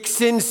take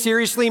sin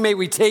seriously. May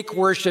we take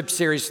worship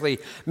seriously.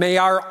 May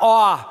our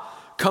awe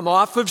come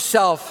off of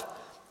self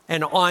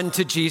and on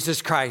to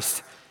Jesus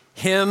Christ,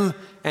 him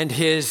and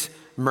his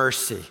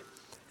mercy.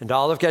 And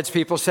all of God's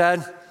people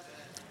said,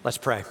 let's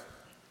pray.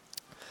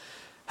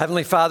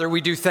 Heavenly Father,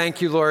 we do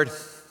thank you, Lord.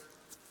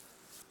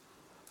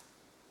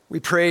 We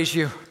praise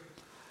you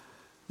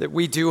that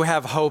we do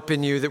have hope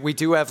in you, that we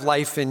do have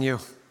life in you.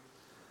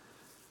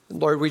 And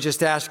Lord, we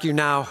just ask you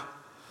now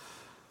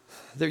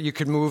that you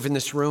could move in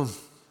this room.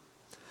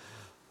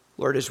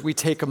 Lord, as we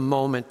take a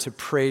moment to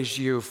praise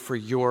you for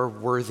your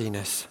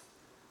worthiness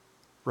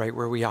right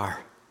where we are,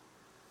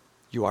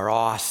 you are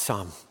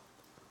awesome.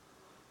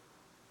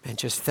 And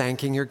just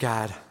thanking your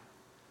God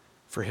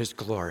for his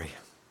glory,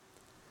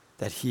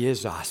 that he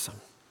is awesome,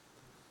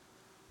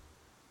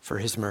 for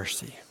his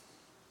mercy.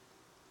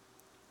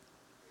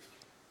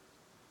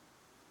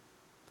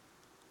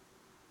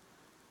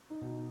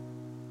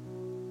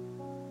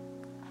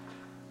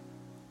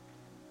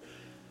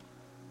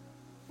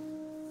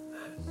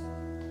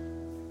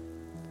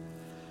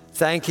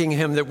 Thanking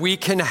him that we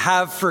can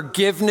have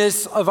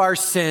forgiveness of our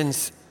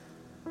sins,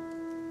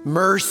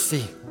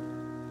 mercy,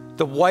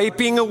 the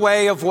wiping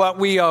away of what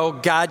we owe,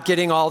 God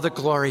getting all the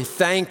glory.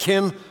 Thank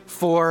him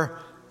for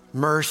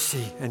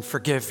mercy and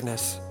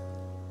forgiveness.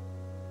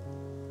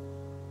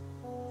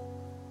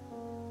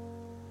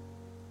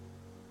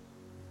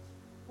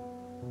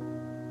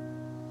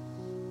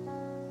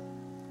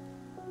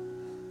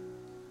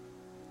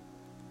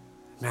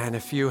 Man,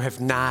 if you have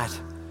not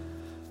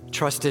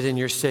trusted in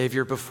your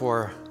Savior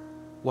before,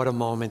 what a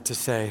moment to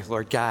say,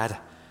 Lord God,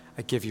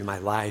 I give you my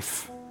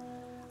life.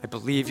 I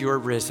believe you are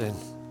risen.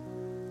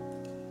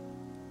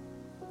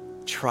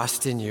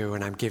 Trust in you,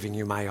 and I'm giving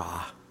you my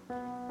awe.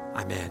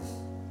 I'm in.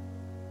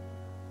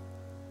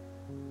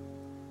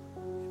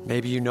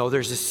 Maybe you know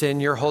there's a sin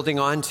you're holding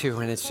on to,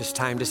 and it's just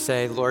time to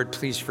say, Lord,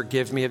 please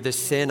forgive me of this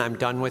sin. I'm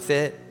done with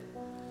it.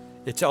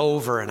 It's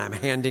over, and I'm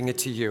handing it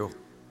to you.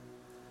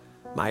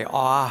 My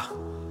awe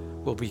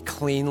will be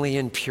cleanly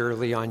and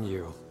purely on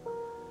you.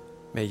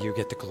 May you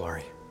get the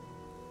glory.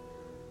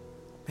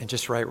 And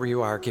just right where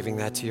you are, giving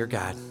that to your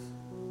God.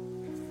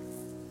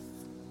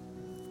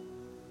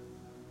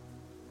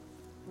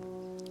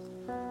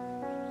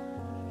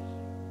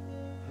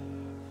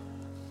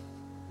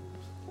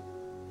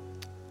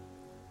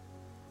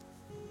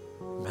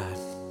 Amen.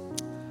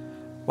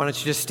 Why don't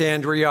you just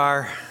stand where you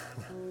are?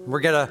 We're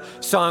got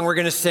a song we're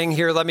going to sing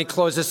here. Let me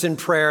close this in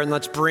prayer, and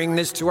let's bring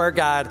this to our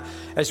God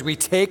as we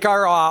take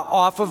our awe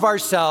off of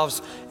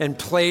ourselves and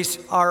place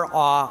our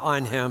awe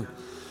on him.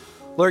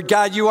 Lord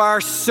God, you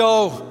are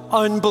so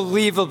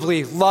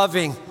unbelievably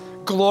loving,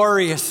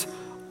 glorious,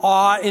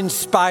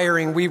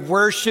 awe-inspiring. We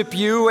worship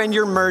you and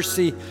your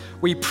mercy.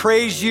 We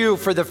praise you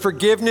for the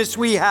forgiveness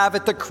we have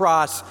at the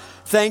cross.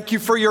 Thank you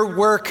for your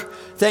work.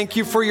 Thank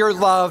you for your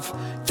love.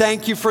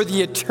 Thank you for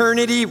the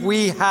eternity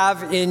we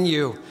have in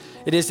you.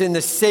 It is in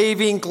the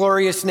saving,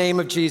 glorious name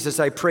of Jesus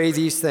I pray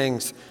these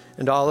things.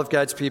 And all of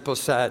God's people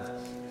said,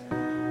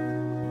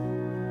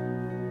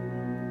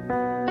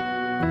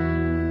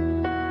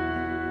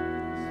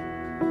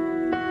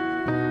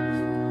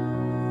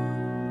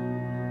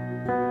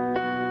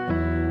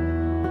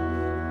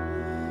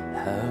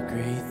 How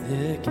great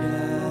the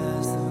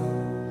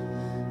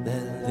chasm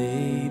that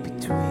lay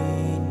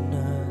between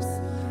us,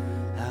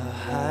 how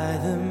high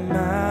the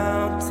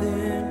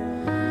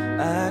mountain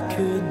I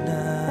could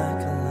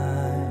not climb.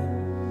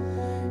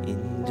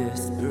 In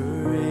desperation,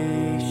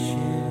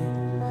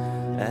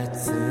 I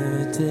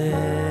turned to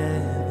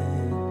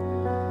heaven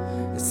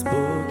and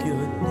spoke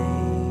your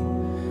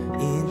name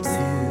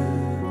into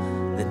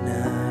the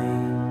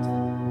night.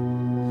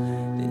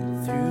 Then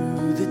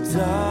through the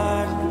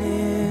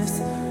darkness,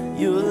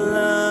 your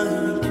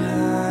loving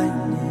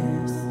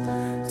kindness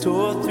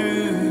tore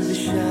through the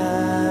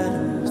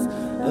shadows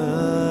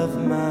of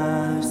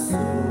my soul.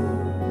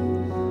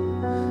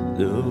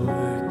 The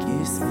work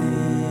is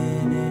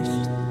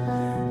finished,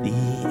 the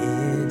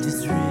end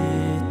is written.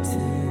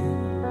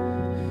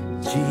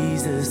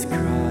 Jesus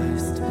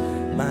Christ,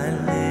 my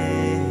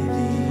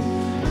living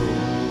hope.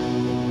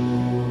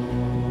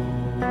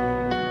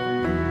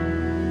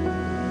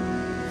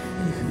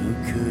 Who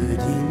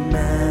could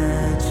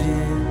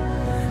imagine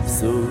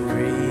so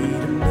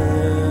great a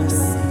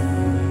mercy?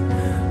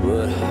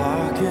 What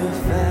heart could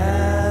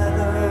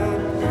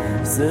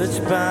fathom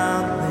such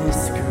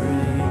boundless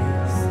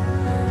grace?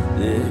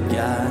 The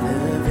God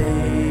of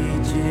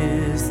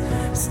ages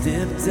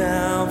stepped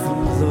down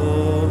from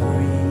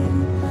glory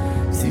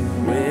to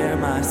wear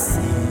my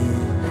sin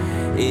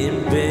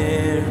and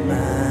bear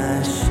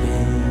my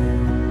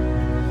shame.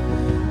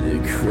 The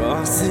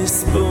cross is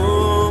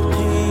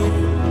spoken,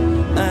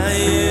 I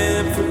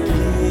am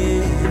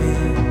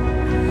forgiven.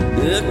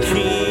 The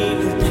King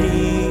of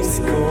Kings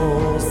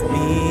calls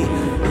me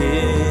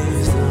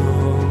his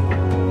own.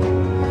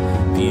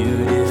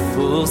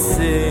 Beautiful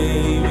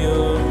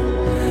Savior,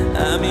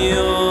 I'm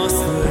yours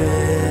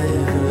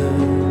forever.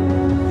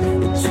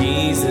 In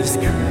Jesus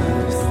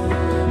Christ,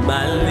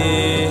 my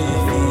living hope.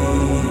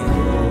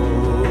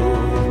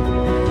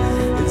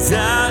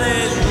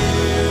 Hallelujah,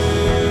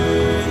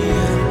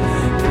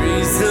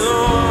 praise the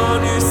Lord.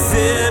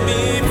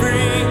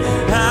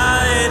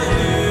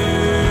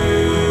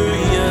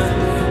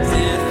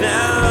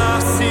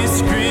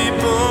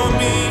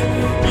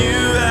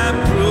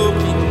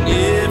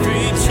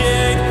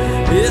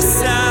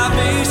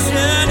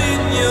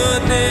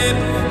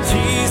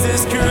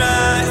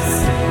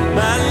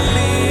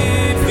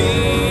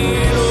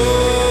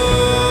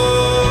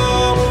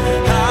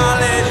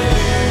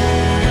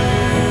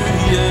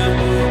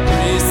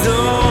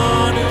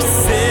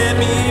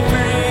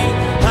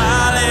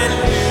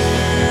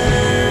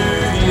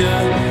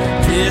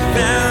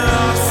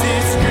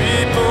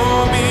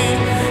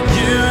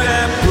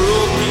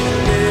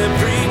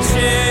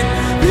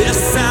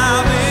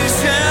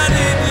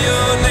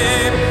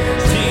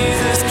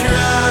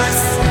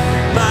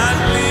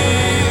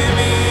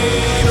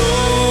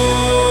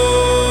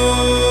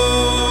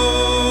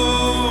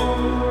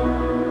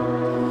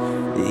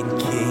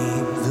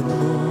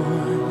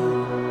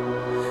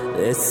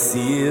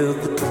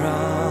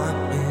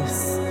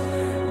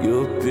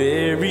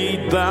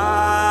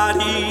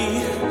 body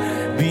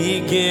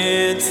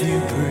begin to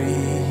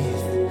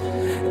breathe,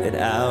 and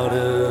out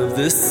of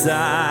the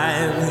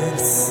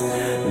silence,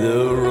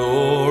 the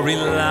roaring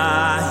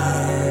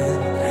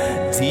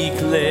lion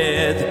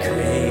declared the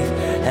grave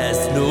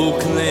has no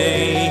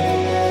claim.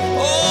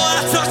 Oh,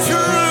 that's the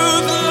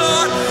truth,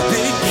 Lord.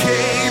 They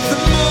came the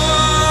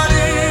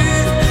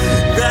morning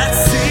that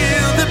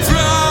sealed the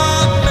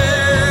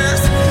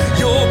promise.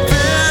 Your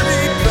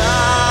very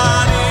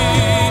body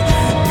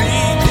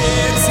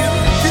began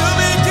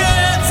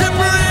to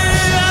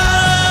breathe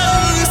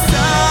out the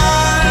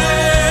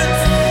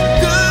silence.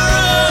 The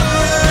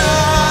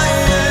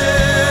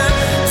lion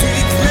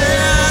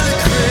declared the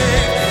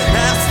grave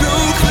has no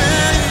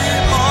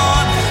claim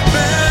on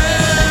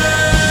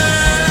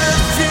man.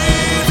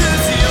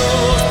 Jesus,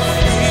 yours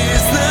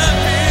is the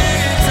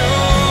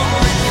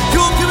victory.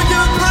 Come on, give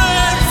him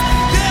praise.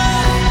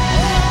 Yeah.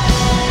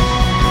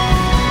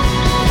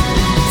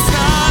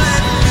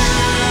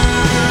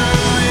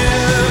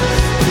 Hallelujah.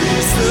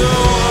 Praise the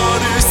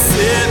one who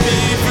set me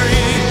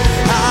free.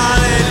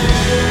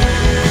 Hallelujah.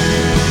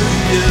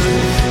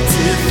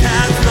 Death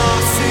has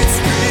lost its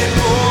grip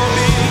on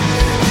me.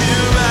 You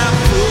have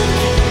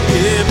broken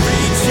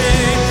every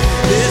chain.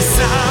 There's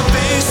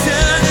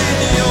salvation in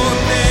your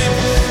name.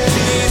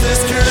 Jesus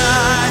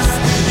Christ,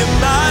 you're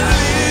my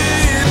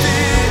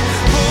living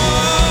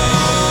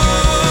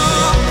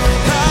hope.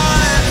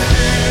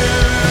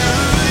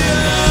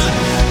 Hallelujah.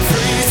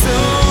 Praise the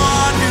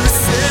one who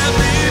set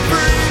me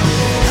free.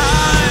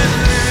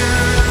 Hallelujah.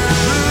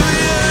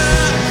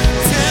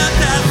 Death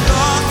has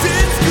lost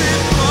its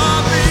grip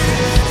on me.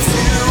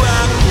 You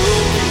have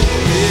broken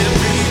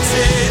every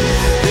chain.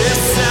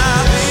 There's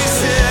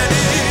salvation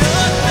in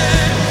your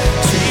name.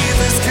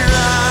 Jesus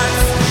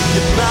Christ,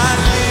 you're my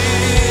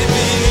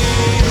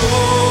living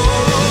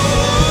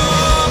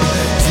hope.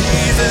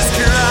 Jesus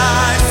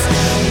Christ,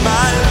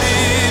 my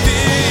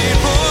living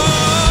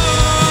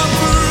hope.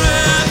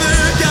 Forever,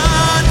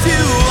 God,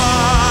 you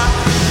are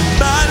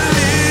my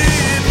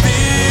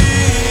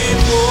living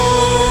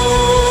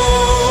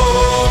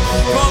hope.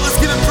 Come on, let's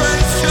give him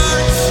praise,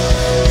 church.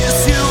 Yes,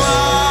 you are.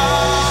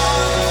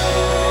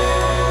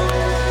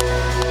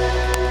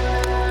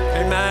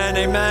 Amen,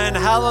 amen,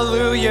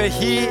 hallelujah.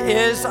 He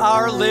is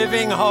our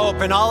living hope.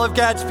 And all of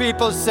God's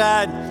people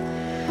said,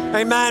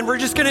 amen. We're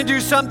just going to do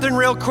something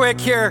real quick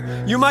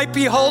here. You might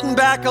be holding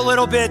back a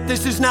little bit.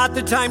 This is not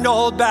the time to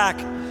hold back.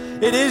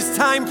 It is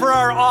time for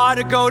our awe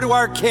to go to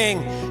our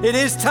King. It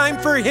is time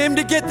for him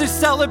to get the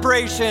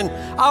celebration.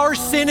 Our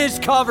sin is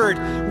covered.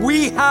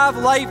 We have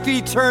life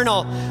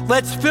eternal.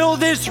 Let's fill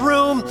this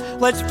room.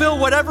 Let's fill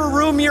whatever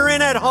room you're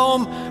in at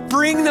home.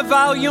 Bring the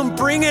volume,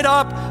 bring it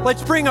up.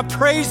 Let's bring a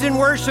praise and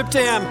worship to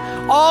him.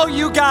 All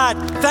you got,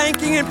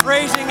 thanking and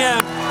praising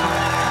him.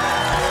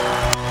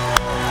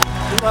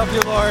 We love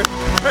you, Lord.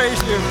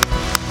 Praise you.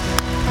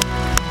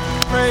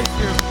 Praise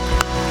you.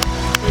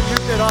 May you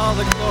get all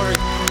the glory.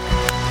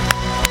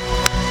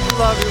 We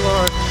love you,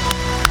 Lord.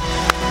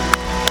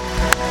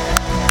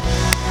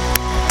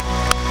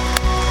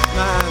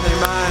 Amen,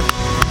 amen.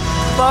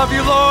 Love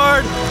you,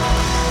 Lord.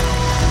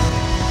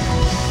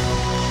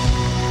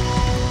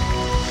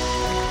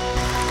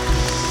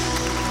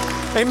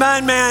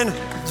 Amen, man.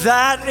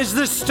 That is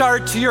the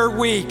start to your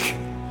week.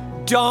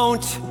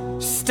 Don't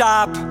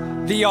stop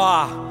the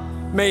awe.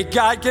 May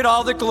God get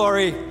all the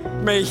glory.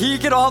 May he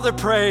get all the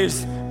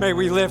praise. May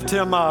we lift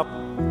him up.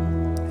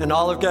 And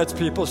all of God's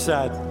people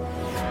said,